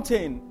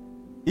mountain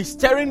is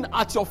staring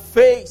at your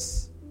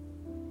face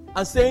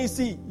and saying,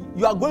 see,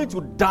 you are going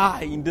to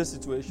die in this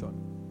situation.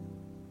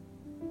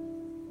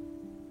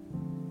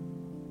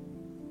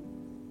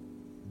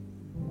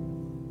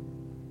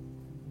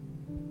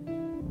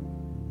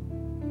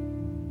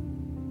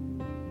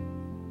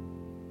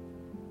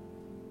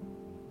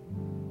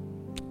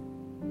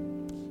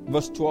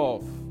 Verse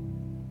 12.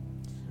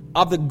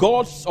 Have the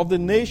gods of the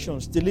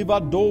nations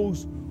delivered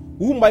those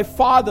whom my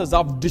fathers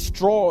have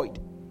destroyed?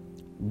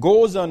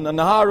 Gozan and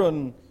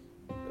Haran,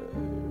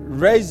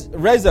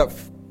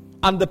 Rezeph,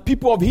 and the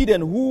people of Eden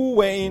who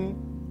were in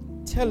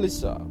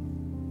Telissa.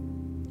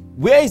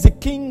 Where is the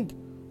king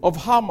of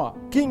Hamath,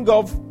 king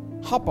of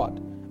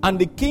Hapad, and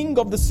the king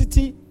of the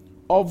city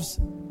of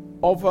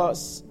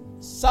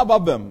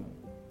Sababim,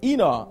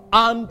 Ina,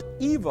 and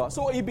Eva?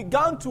 So he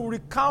began to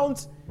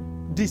recount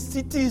the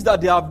cities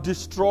that they have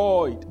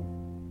destroyed.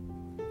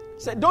 He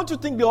said, don't you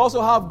think they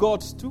also have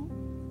gods too?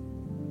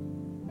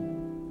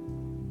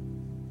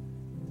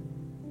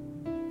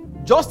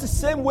 Just the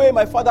same way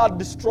my father had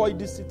destroyed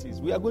these cities,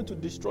 we are going to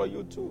destroy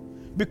you too.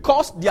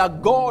 Because their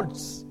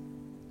gods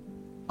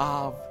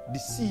have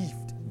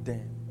deceived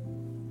them.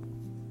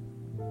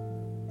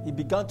 He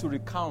began to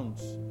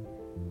recount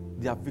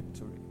their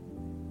victory.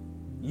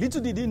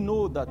 Little did he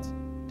know that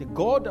the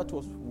God that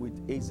was with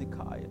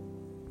Hezekiah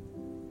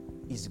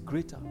is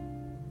greater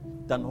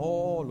than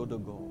all other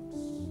gods.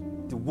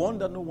 The one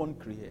that no one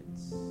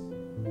creates.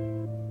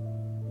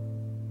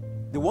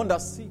 The one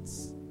that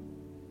sits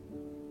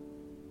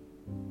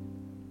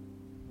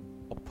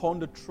upon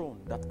the throne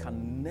that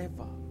can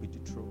never be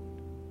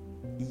dethroned.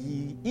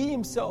 He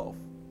himself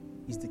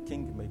is the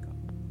kingmaker.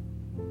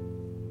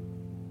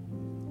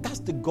 That's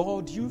the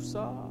God you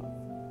serve.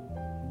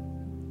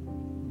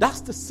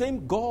 That's the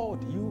same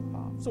God you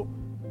have. So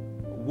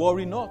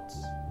worry not.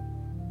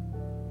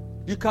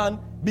 You can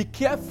be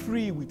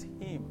carefree with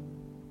Him.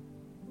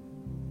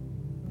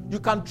 You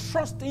can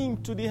trust Him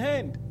to the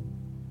end.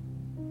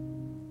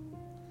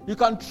 You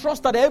can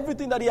trust that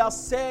everything that He has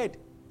said,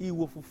 He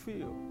will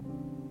fulfill.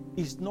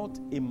 He's not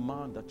a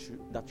man that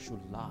should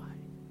lie.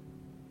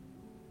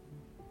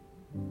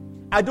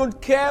 I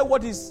don't care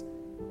what is,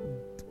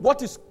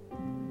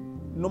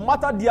 no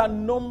matter their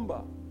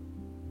number.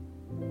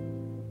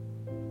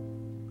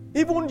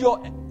 Even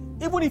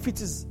if it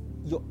is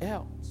your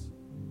health,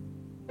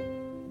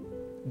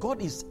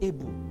 God is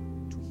able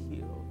to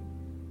heal.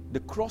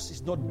 The cross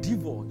is not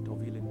devoid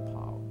of healing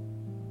power.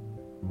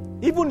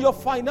 Even your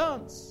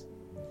finance,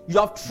 you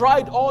have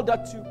tried all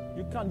that you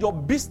can. Your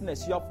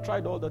business, you have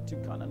tried all that you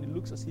can, and it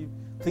looks as if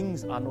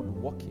things are not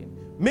working.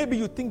 Maybe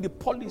you think the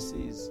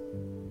policies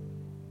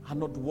are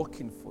not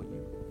working for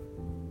you.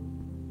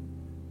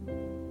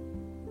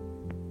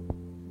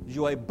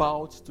 You are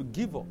about to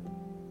give up.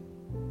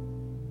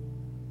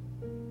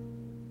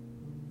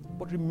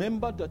 But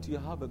remember that you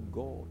have a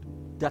God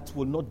that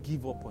will not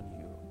give up on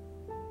you.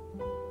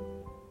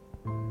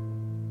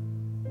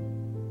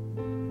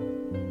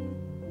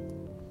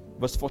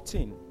 Verse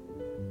 14.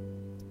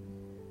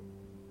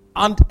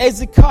 And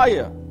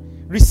Hezekiah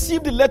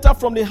received the letter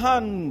from the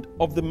hand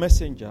of the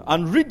messenger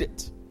and read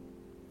it.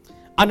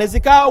 And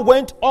Hezekiah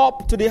went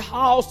up to the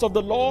house of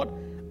the Lord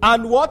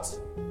and what?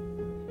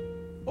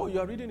 Oh, you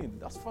are reading it.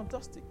 That's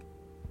fantastic.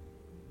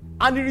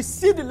 And he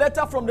received the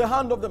letter from the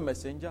hand of the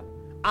messenger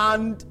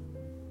and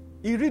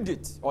he read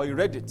it, or he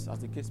read it, as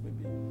the case may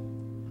be.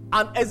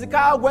 And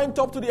Hezekiah went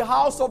up to the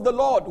house of the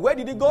Lord. Where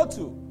did he go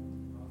to?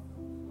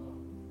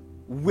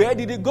 Where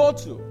did he go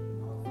to?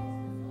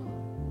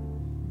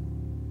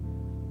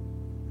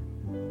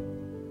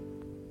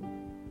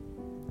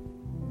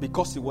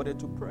 Because he wanted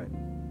to pray.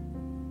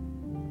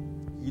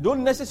 You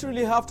don't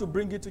necessarily have to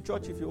bring it to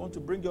church. If you want to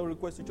bring your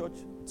request to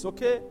church, it's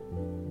okay.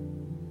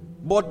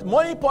 But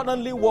more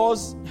importantly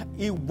was,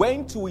 he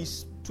went to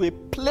a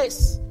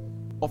place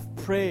of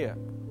prayer.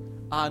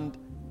 And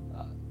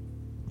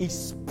he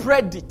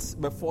spread it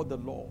before the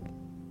Lord.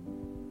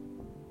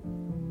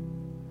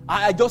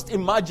 I just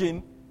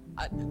imagine,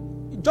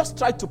 just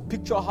try to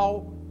picture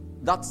how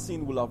that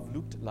scene will have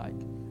looked like.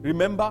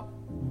 Remember,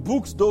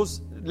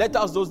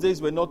 letters those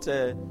days were not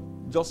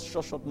just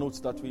short notes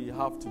that we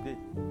have today.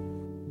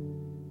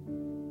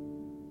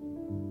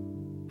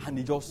 And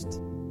he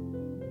just,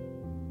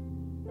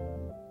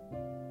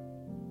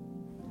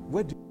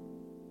 where do you,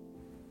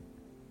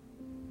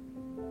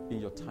 in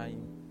your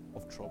time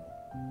of trouble?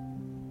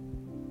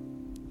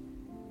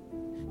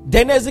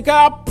 Then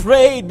Hezekiah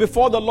prayed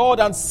before the Lord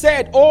and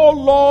said, O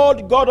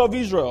Lord God of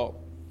Israel,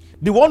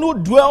 the one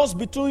who dwells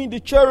between the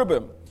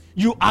cherubim,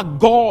 You are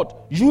God,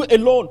 you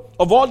alone.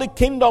 Of all the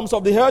kingdoms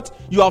of the earth,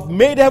 you have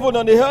made heaven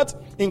and the earth.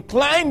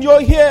 Incline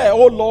your ear,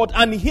 O Lord,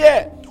 and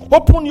hear.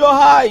 Open your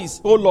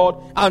eyes, O Lord,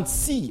 and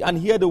see and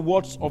hear the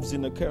words of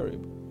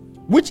Sennacherib,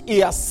 which he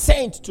has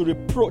sent to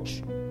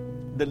reproach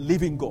the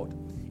living God.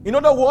 In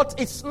other words,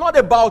 it's not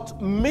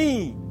about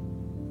me.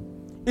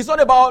 It's not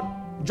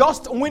about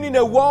just winning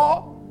a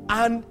war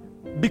and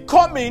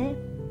becoming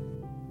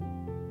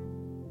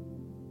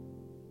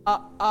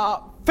a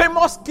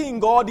famous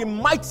king or the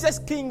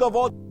mightiest king of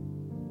all.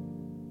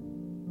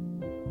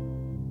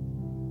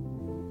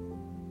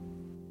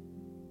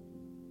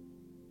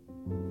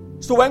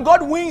 So when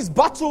God wins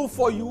battle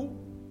for you,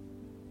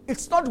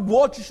 it's not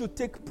what you should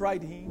take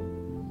pride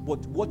in,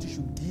 but what you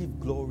should give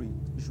glory.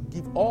 You should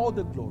give all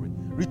the glory.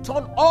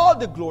 Return all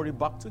the glory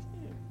back to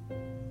Him.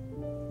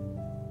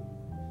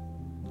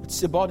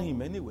 It's about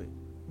Him anyway.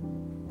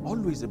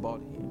 Always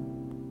about Him.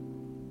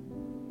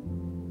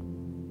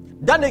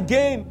 Then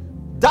again,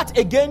 that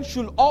again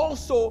should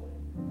also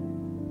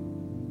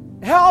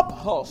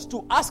help us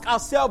to ask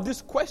ourselves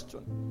this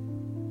question.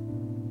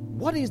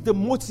 What is the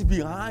motive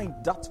behind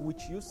that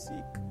which you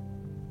seek?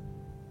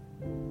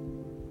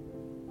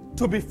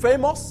 To be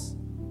famous?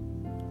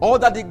 Or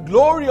that the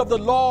glory of the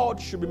Lord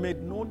should be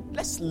made known?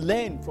 Let's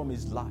learn from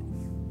His life.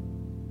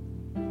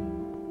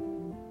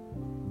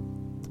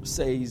 It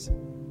says,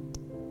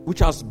 which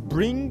has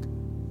bring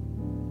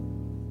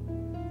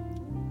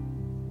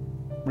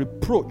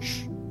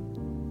reproach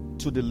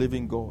to the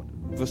living God.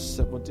 Verse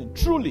 17.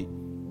 Truly,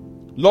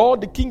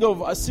 Lord, the king of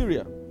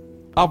Assyria,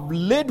 have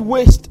laid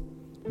waste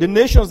the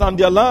nations and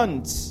their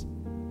lands,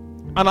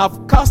 and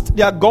have cast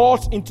their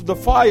gods into the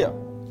fire,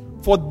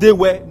 for they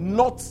were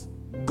not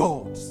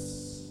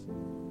gods,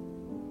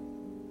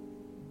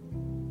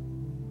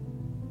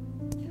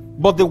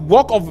 but the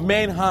work of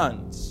men's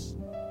hands,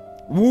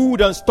 wood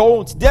and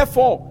stones.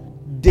 Therefore,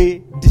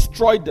 they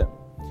destroyed them.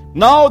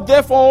 Now,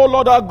 therefore, O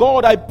Lord our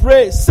God, I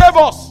pray, save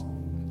us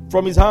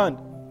from his hand,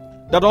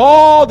 that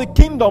all the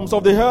kingdoms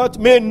of the earth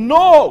may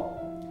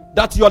know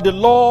that you are the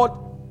Lord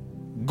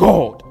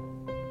God.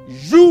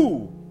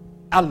 You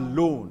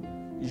alone.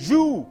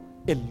 You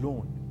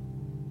alone.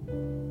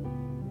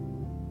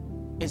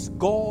 Is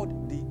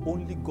God the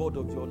only God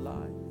of your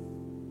life?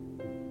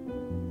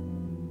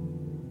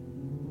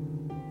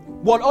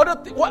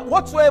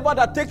 Whatsoever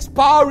that takes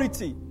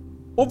priority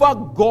over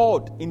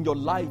God in your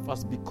life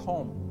has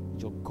become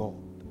your God.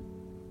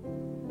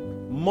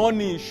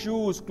 Money,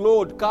 shoes,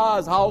 clothes,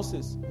 cars,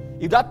 houses.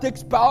 If that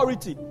takes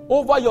priority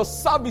over your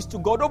service to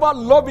God, over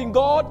loving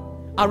God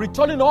and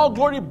returning all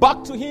glory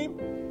back to Him,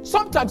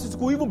 sometimes it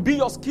could even be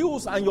your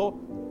skills and your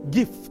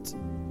gift.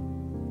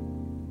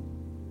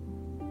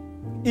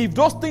 If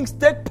those things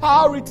take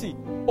priority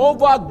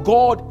over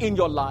God in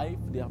your life,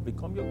 they have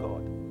become your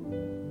God.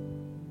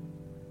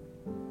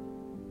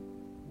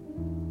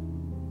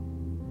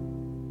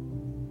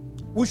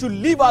 We should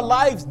live our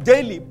lives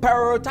daily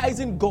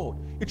prioritizing God.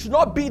 It should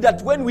not be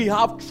that when we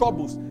have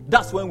troubles,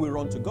 that's when we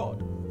run to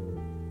God.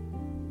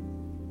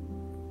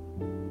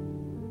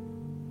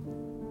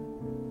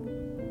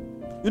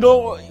 You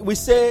know, we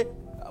say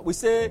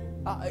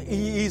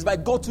he is my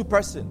go-to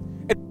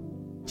person.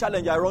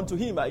 Challenge, I run to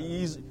him.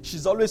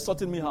 She's always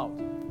sorting me out.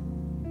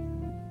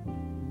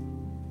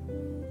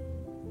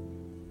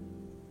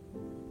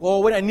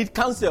 Or when I need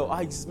counsel,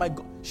 it's my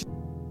God.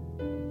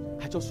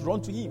 I just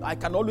run to him. I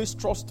can always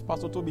trust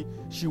Pastor Toby.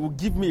 She will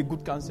give me a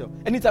good counsel.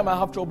 Anytime I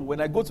have trouble, when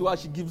I go to her,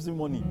 she gives me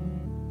money.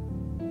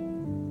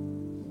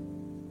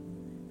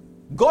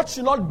 God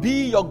should not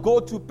be your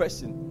go-to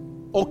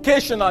person.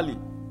 Occasionally,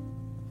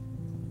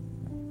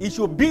 it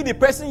should be the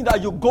person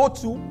that you go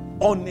to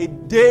on a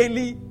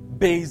daily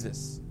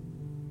basis.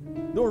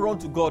 Don't run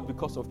to God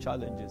because of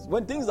challenges.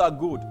 When things are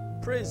good,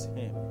 praise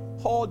Him.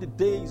 All the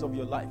days of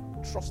your life,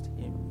 trust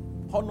Him.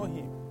 Honor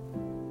Him.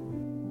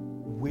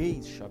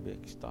 Ways shall be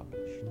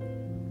established.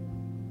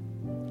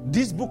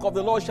 This book of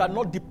the Lord shall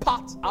not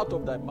depart out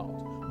of thy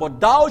mouth, but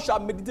thou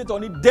shalt meditate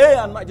on it day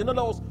and night. In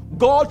other words,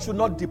 God should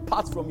not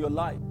depart from your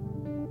life.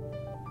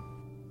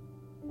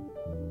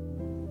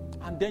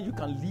 And then you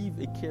can live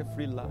a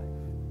carefree life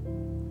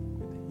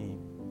with Him.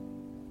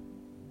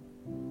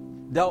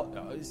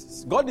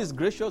 God is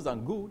gracious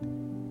and good,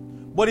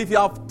 but if you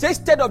have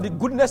tasted of the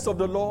goodness of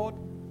the Lord,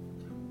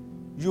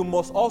 you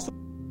must also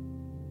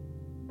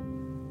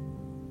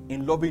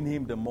in loving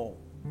Him the more.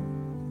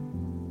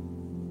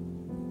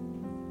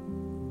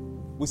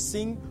 We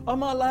sing, all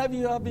my life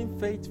you have been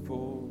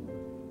faithful.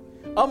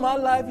 All my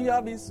life you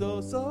have been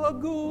so, so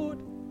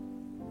good.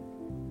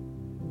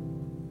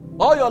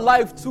 All your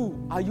life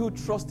too, are you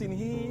trusting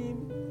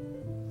Him?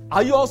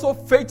 Are you also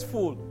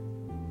faithful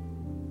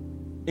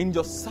in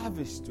your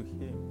service to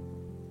Him?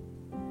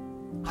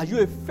 Are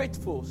you a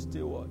faithful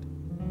steward?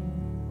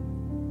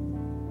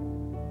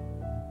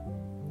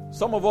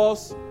 Some of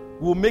us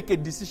will make a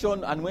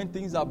decision, and when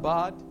things are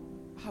bad,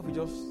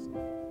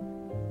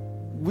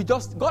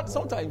 God,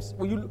 sometimes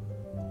when you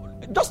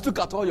just look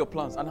at all your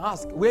plans and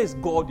ask, where is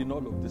God in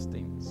all of these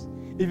things?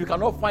 If you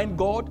cannot find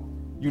God,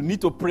 you need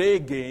to pray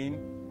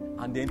again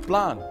and then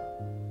plan.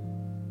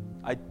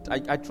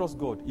 I trust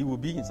God. He will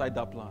be inside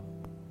that plan.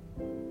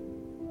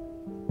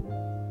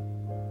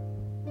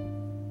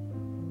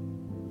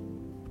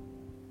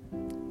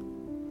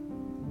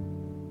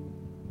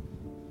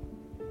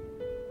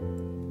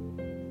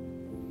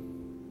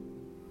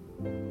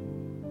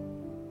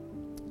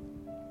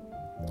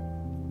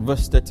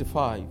 Verse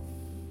 35.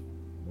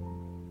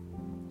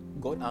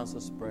 God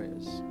answers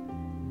prayers.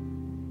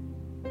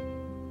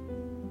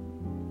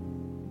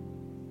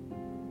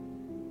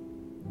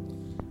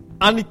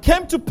 And it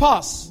came to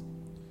pass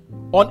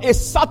on a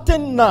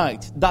certain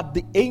night that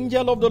the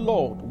angel of the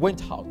Lord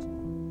went out.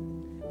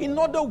 In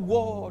other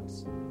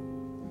words,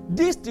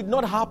 this did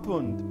not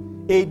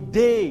happen a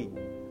day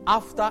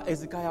after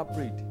Hezekiah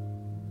prayed.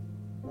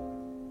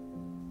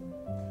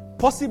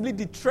 Possibly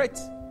the threat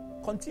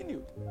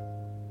continued.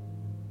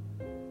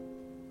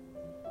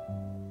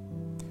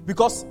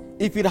 Because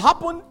if it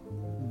happened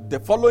the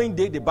following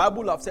day, the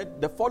Bible have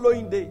said the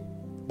following day.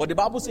 But the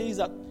Bible says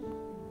that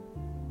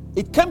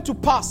it came to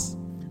pass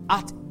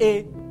at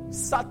a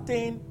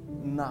certain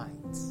night.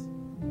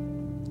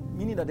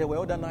 Meaning that there were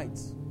other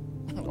nights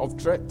of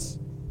threats.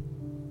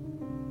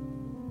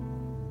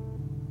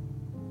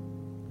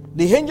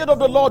 The angel of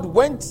the Lord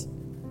went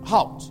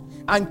out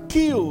and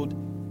killed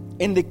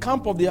in the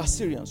camp of the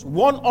Assyrians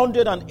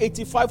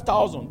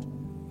 185,000.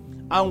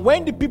 And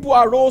when the people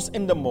arose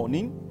in the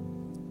morning,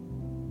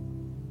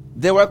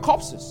 there were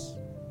corpses,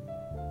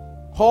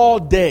 all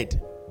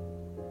dead.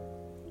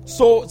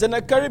 So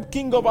Sennacherib,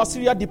 king of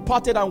Assyria,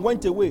 departed and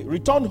went away,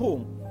 returned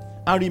home,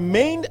 and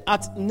remained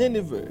at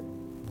Nineveh.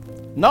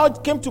 Now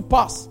it came to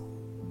pass,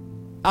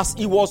 as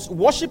he was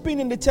worshipping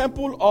in the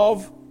temple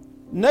of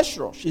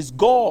Nesrosh, his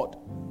god,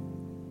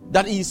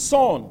 that his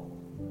son,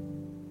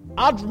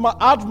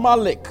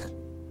 Adramelech,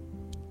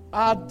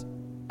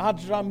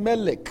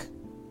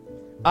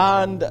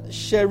 and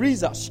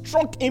Sherezer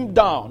struck him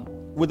down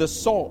with a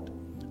sword,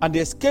 and they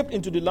escaped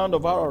into the land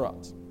of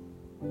Ararat.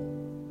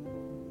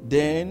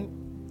 Then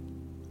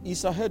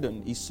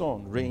Esarhaddon, his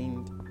son,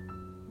 reigned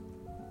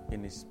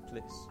in his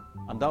place.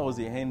 And that was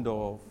the end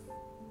of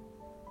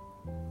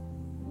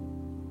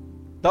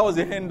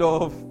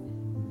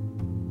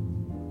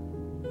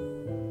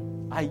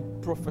I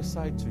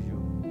prophesy to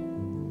you,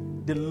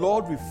 the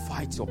Lord will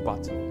fight your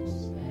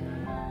battles.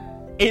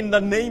 In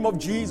the name of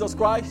Jesus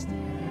Christ.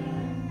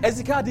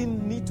 Hezekiah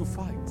didn't need to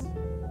fight.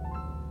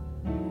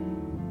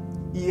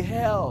 He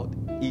held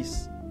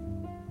his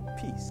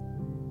peace.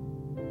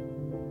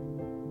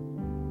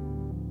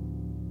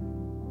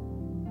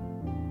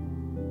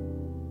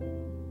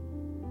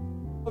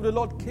 The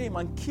Lord came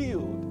and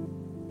killed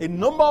a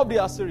number of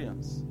the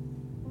Assyrians,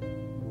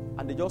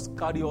 and they just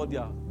carry all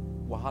their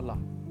wahala.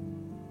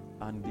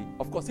 And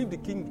of course, if the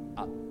king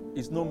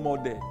is no more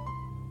there,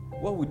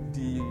 what would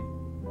the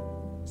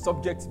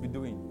subjects be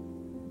doing?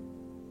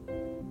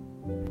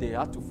 They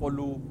had to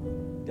follow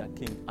their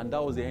king, and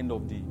that was the end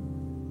of the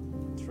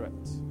threat.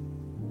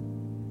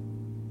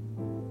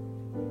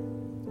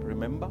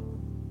 Remember,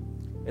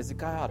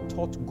 Hezekiah had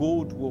thought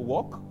gold will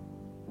work.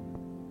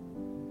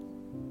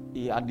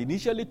 He had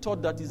initially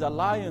thought that his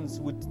alliance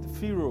with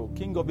Pharaoh,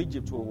 king of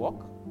Egypt, will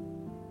work.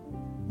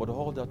 But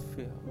all that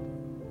failed.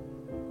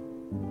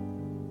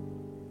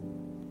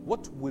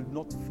 What will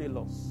not fail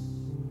us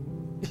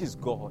is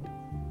God.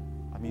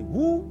 I mean,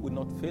 who will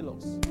not fail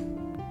us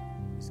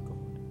is God.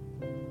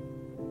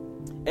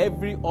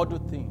 Every other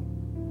thing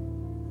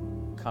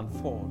can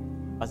fall.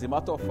 As a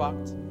matter of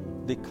fact,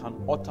 they can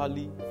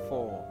utterly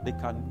fall. It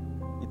can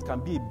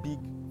be a big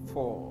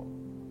fall.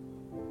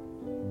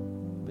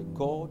 But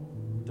God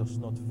does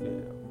not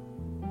fail.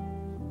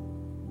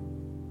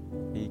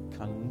 He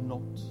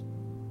cannot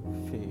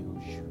fail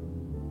you.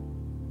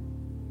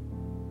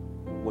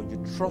 When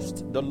you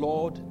trust the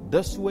Lord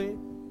this way,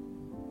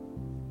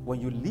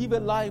 when you live a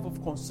life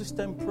of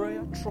consistent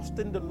prayer,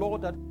 trusting the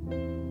Lord, that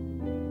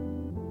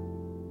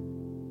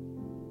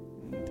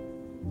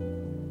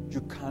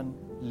you can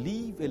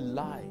live a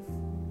life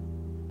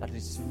that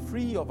is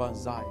free of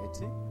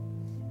anxiety,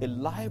 a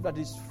life that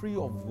is free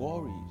of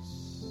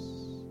worries,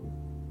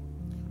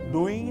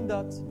 knowing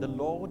that the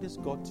Lord has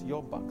got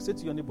your back. Say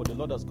to your neighbor, the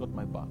Lord has got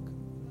my back.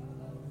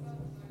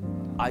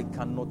 I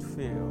cannot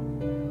fail.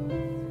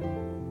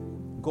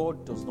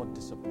 God does not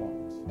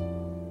disappoint.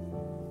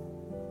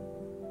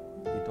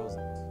 He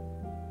doesn't.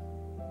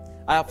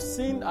 I've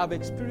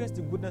experienced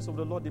the goodness of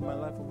the Lord in my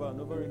life over and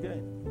over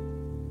again.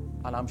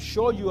 And I'm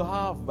sure you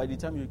have by the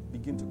time you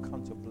begin to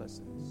count your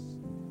blessings.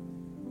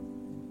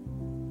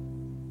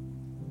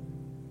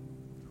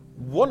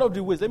 One of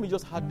the ways, let me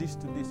just add this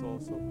to this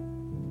also,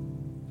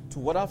 to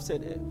what I've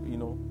said,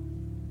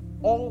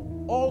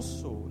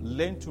 also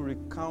learn to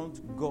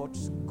recount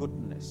God's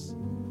goodness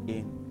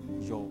in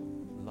your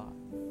life.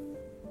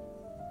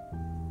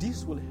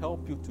 This will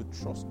help you to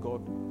trust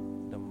God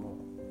the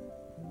more.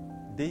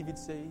 David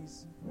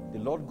says, the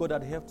Lord God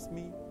that helps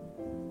me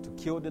to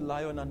kill the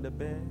lion and the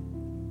bear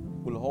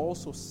will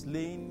also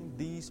slay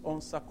these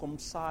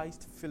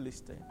uncircumcised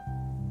Philistines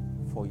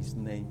for his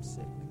name's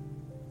sake.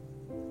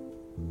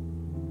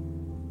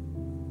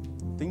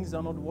 things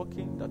are not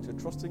working that you're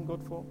trusting God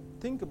for,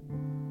 think about it.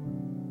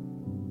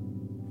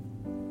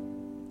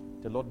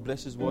 The Lord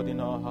bless His word in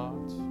our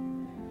hearts.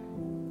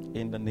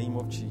 In the name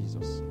of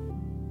Jesus.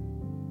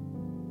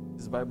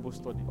 This Bible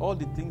study, all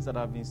the things that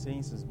I've been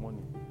saying since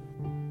morning.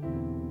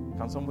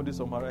 Can somebody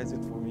summarize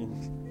it for me?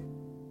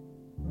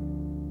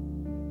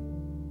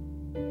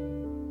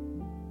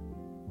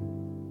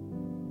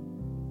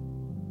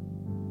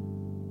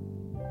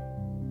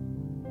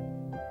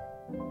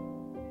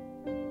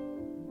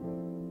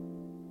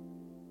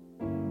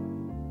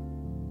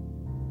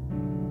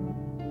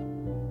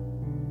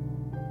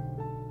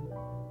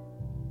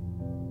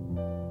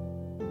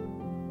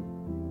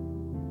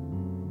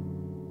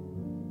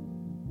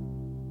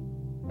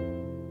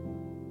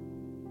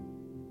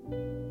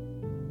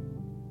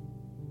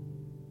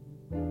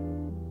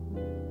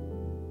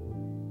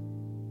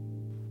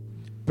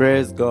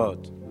 Praise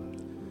God.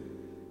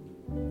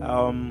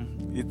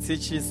 It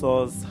teaches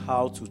us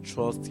how to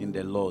trust in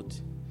the Lord,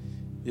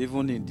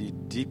 even in the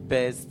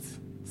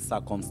deepest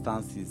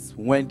circumstances,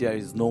 when there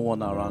is no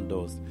one around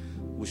us.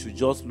 We should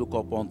just look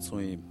up unto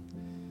Him,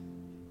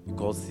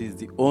 because He's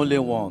the only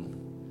one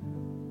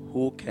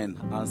who can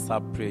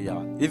answer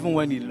prayer. Even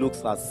when it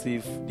looks as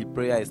if the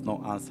prayer is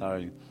not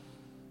answering,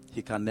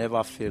 He can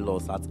never fail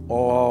us at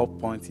all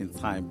points in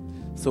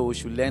time. So we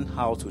should learn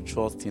how to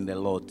trust in the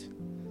Lord.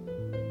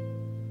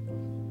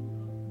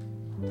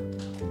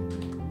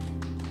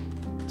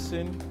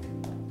 Sin.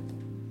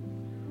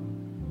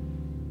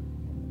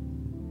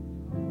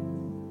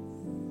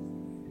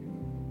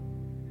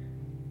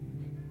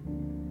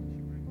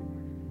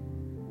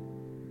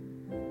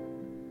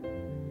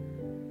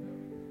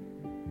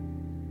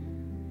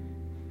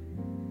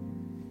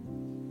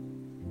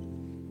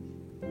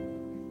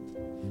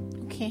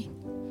 Okay.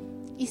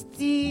 Is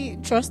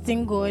still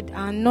trusting God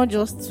and not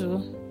just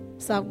to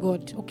serve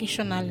God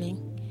occasionally.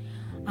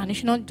 And you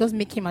should not just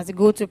make Him as a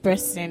go-to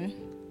person.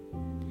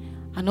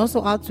 And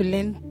also how to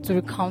learn to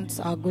recount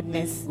our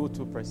goodness.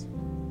 Go-to person.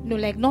 No,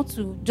 like not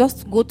to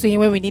just go to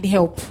Him when we need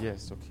help.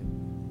 Yes, okay.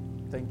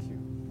 Thank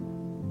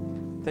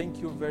you. Thank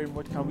you very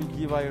much. Can we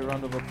give her a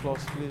round of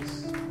applause,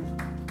 please?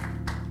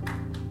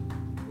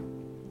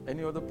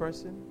 Any other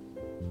person?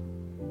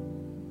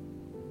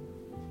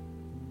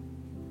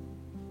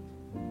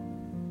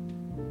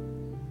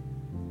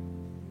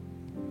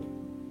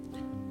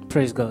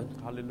 Praise God.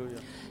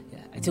 Hallelujah. Yeah,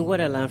 I think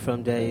what I learned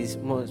from there is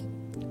more,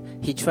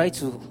 he tried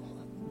to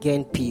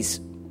gain peace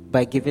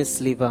by giving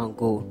silver and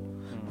gold,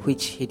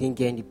 which he didn't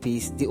gain the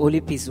peace. The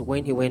only peace is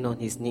when he went on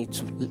his knee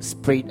to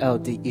spread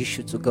out the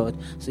issue to God.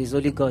 So it's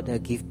only God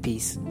that gives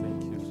peace.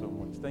 Thank you so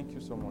much. Thank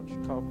you so much.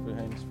 Clap your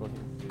hands for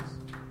him, please.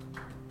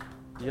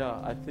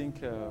 Yeah, I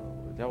think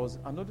there was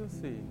another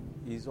thing.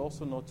 Is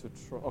also not to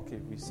trust.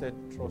 Okay, we said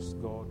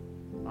trust God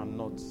and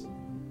not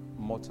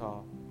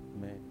mortal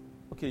men.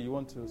 Okay, you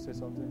want to say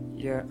something?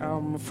 Yeah,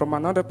 from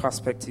another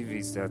perspective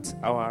is that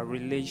our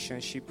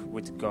relationship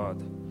with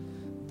God,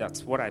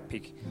 that's what I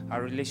pick.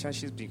 Our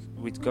relationship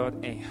with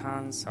God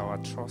enhance our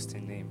trust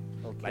in Him.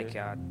 Okay. Like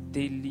our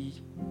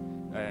daily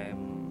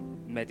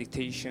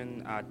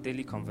meditation, our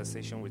daily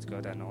conversation with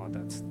God and all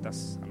that.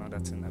 That's another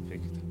thing I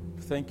picked.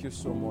 Thank you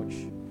so much.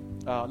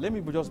 Let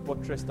me just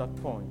buttress that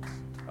point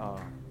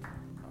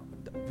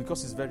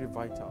because it's very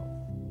vital.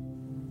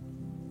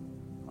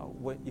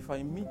 If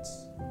I meet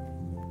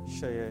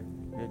Sheye,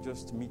 we're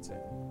just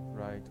meeting,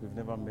 right? We've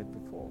never met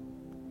before.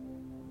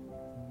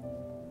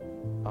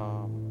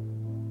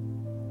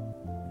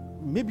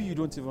 Maybe you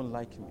don't even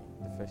like me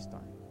the first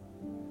time,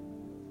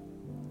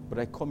 but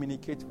I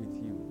communicate with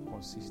you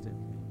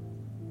consistently.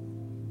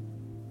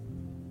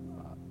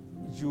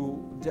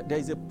 There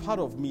is a part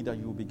of me that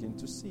you begin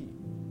to see.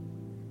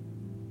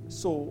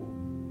 So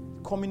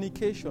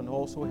communication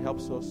also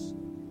helps us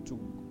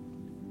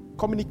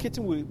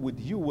communicating with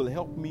you will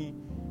help me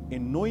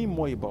in knowing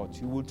more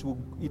about you.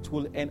 It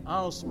will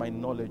enhance my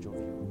knowledge of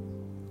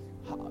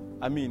you.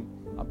 I mean,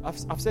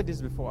 I've said this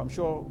before. I'm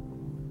sure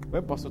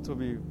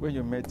when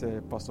you met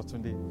Pastor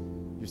Tunde,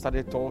 you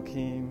started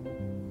talking.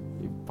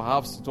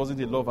 Perhaps it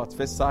wasn't a love at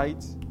first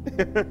sight.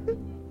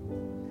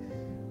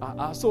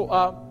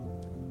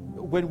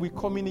 When we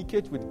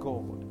communicate with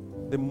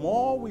God, the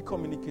more we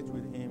communicate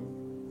with Him,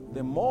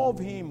 the more of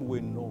Him we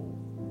know,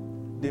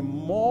 the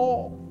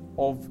more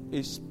of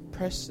His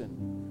person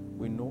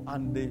we know,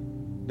 and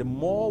the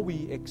more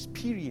we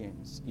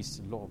experience His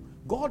love.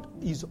 God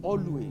is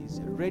always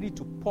ready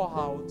to pour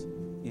out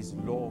His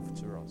love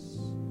to us.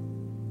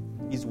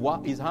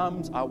 His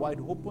arms are wide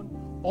open,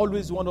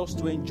 always want us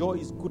to enjoy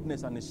His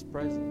goodness and His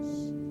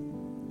presence.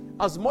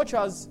 As much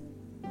as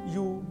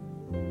you...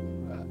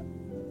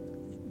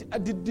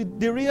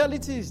 the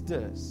reality is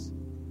this.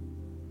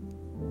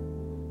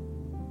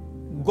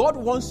 God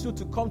wants you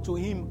to come to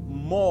Him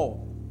more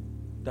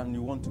than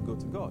you want to go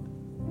to God.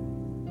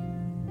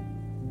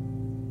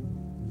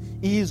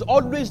 He is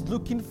always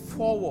looking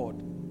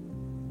forward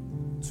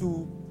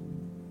to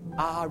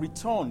our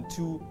return,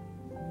 to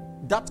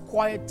that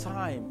quiet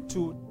time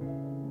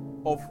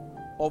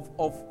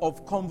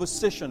of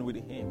conversation with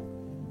Him.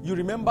 You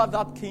remember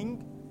that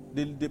king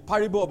the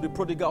parable of the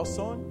prodigal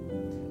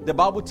son, the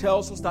Bible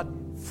tells us that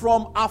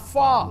from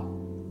afar,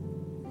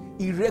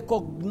 he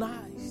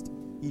recognized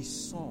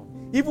his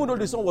son. Even though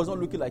the son was not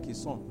looking like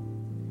his son,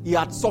 he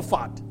had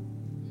suffered.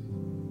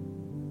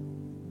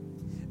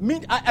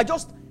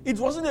 It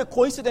wasn't a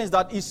coincidence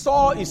that he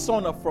saw his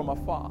son from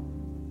afar.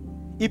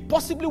 He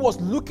possibly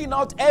was looking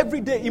out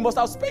every day. He must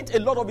have spent a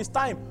lot of his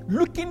time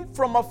looking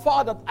from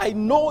afar, that I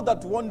know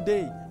that one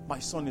day my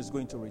son is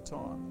going to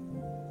return.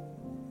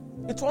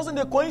 It wasn't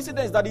a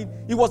coincidence that he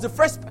was the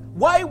first.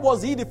 Why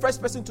was he the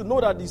first person to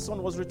know that his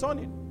son was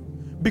returning?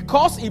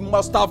 Because he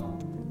must have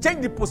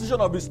taken the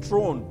position of his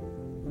throne,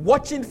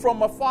 watching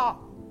from afar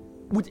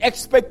with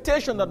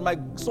expectation that my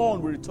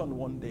son will return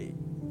one day.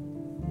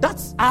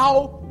 That's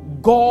how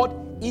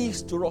God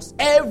is to us.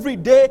 Every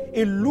day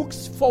he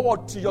looks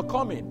forward to your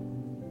coming.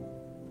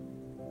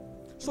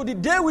 So the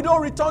day we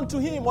don't return to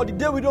him, or the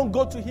day we don't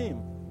go to him,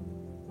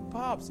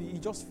 perhaps he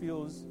just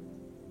feels,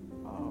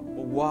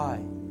 but why?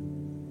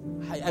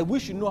 I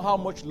wish you know how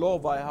much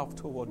love I have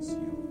towards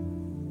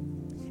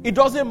you. It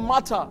doesn't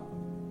matter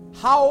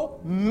how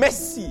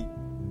messy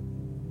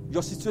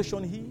your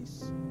situation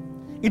is.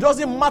 It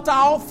doesn't matter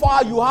how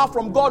far you are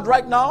from God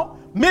right now.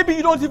 Maybe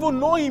you don't even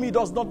know him. It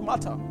does not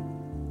matter.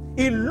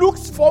 He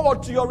looks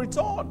forward to your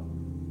return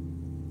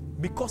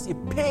because he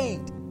paid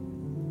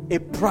a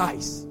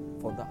price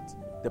for that.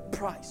 The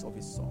price of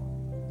his son.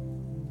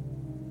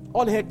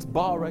 All heads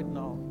bow right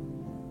now.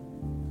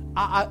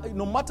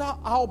 No matter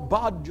how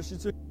bad your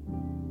situation,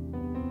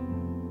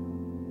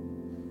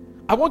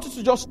 I want you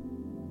to just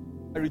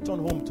return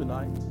home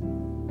tonight.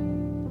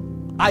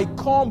 I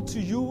come to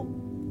you.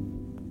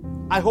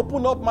 I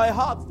open up my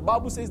heart. The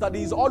Bible says that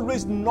he is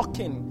always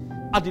knocking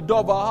at the door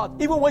of our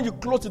heart. Even when you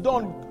close the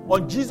door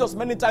on Jesus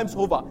many times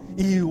over,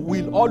 he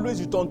will always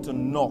return to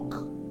knock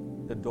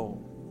the door.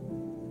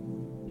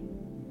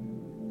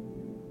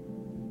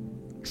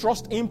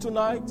 Trust him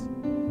tonight.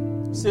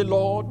 Say,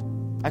 Lord,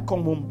 I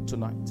come home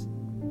tonight.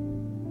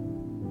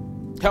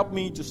 Help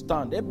me to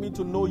stand. Help me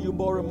to know you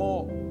more and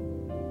more.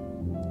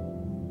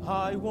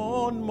 I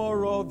want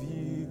more of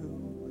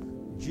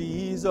you,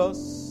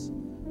 Jesus.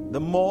 The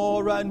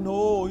more I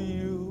know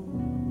you,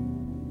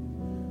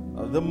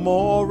 the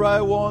more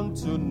I want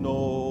to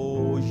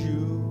know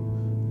you,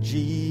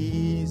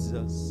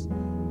 Jesus.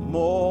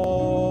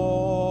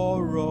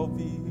 More of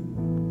you.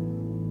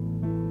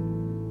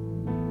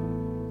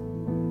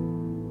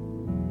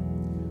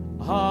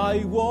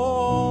 I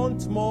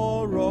want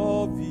more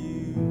of you.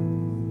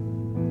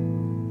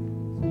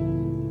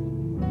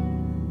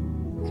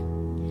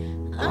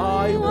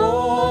 I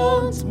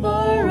want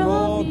more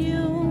of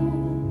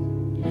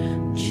you,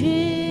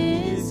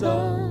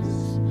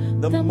 Jesus.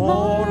 The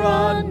more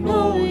I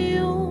know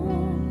you,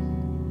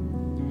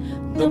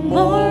 the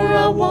more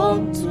I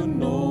want to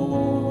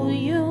know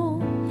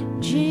you,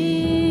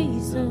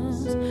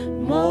 Jesus.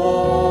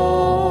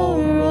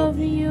 More of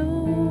you.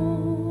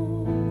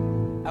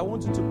 I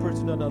want you to pray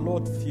to the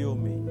Lord, fill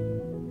me.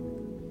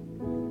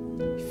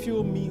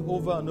 Fill me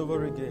over and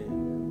over again.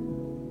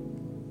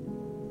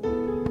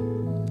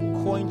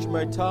 Quench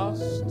my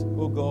thirst,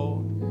 oh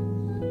God.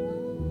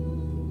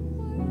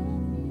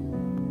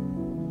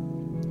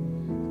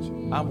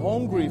 I'm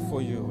hungry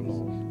for you,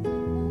 Lord.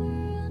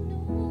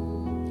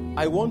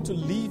 I want to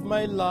live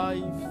my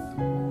life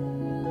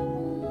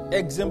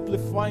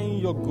exemplifying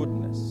your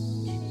goodness.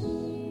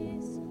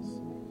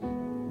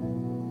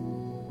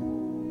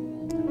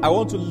 I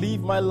want to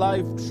live my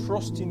life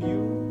trusting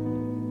you,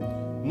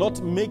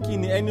 not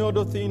making any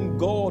other thing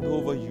God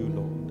over you,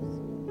 Lord.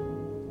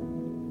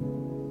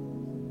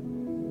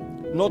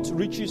 Not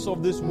riches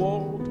of this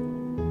world,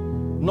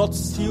 not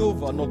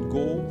silver, not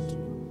gold,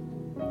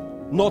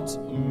 not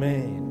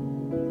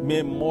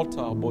mere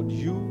mortal, but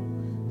you,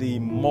 the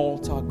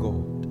immortal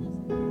God.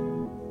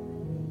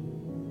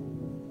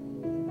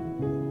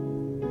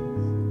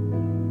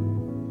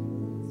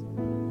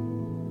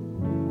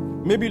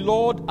 Maybe,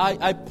 Lord,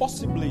 I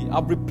possibly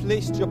have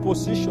replaced your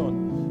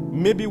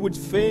position, maybe with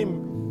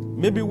fame,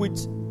 maybe with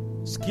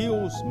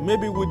skills,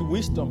 maybe with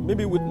wisdom,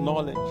 maybe with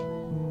knowledge.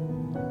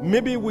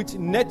 Maybe with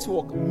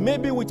network,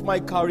 maybe with my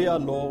career,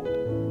 Lord.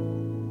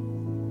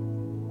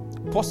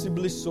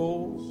 Possibly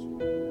souls.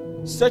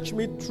 Search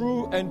me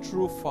through and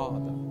through,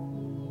 Father.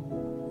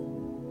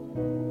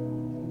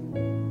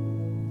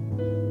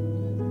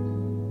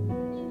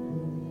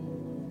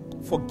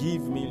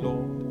 Forgive me,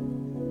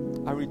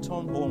 Lord. I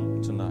return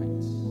home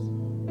tonight.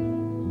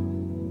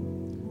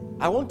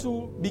 I want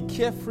to be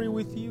carefree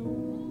with you.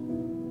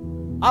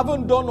 I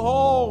haven't done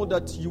all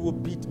that you will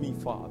beat me,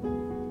 Father.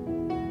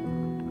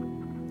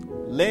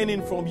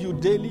 Learning from you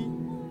daily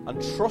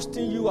and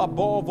trusting you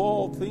above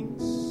all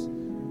things.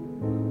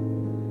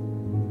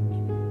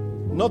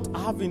 Not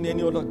having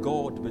any other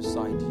God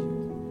beside you.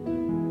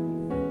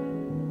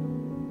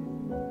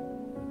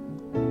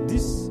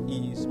 This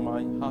is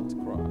my heart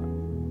cry.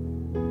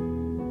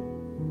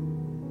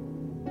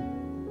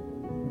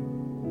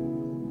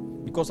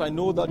 Because I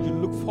know that you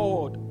look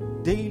forward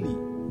daily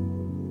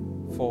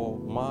for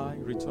my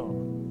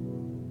return.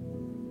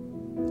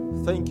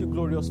 Thank you,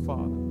 glorious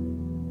Father.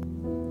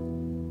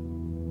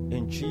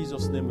 In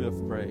Jesus' name we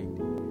have prayed.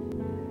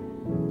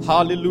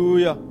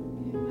 Hallelujah.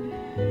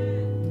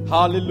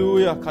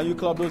 Hallelujah. Can you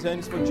clap those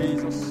hands for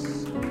Jesus?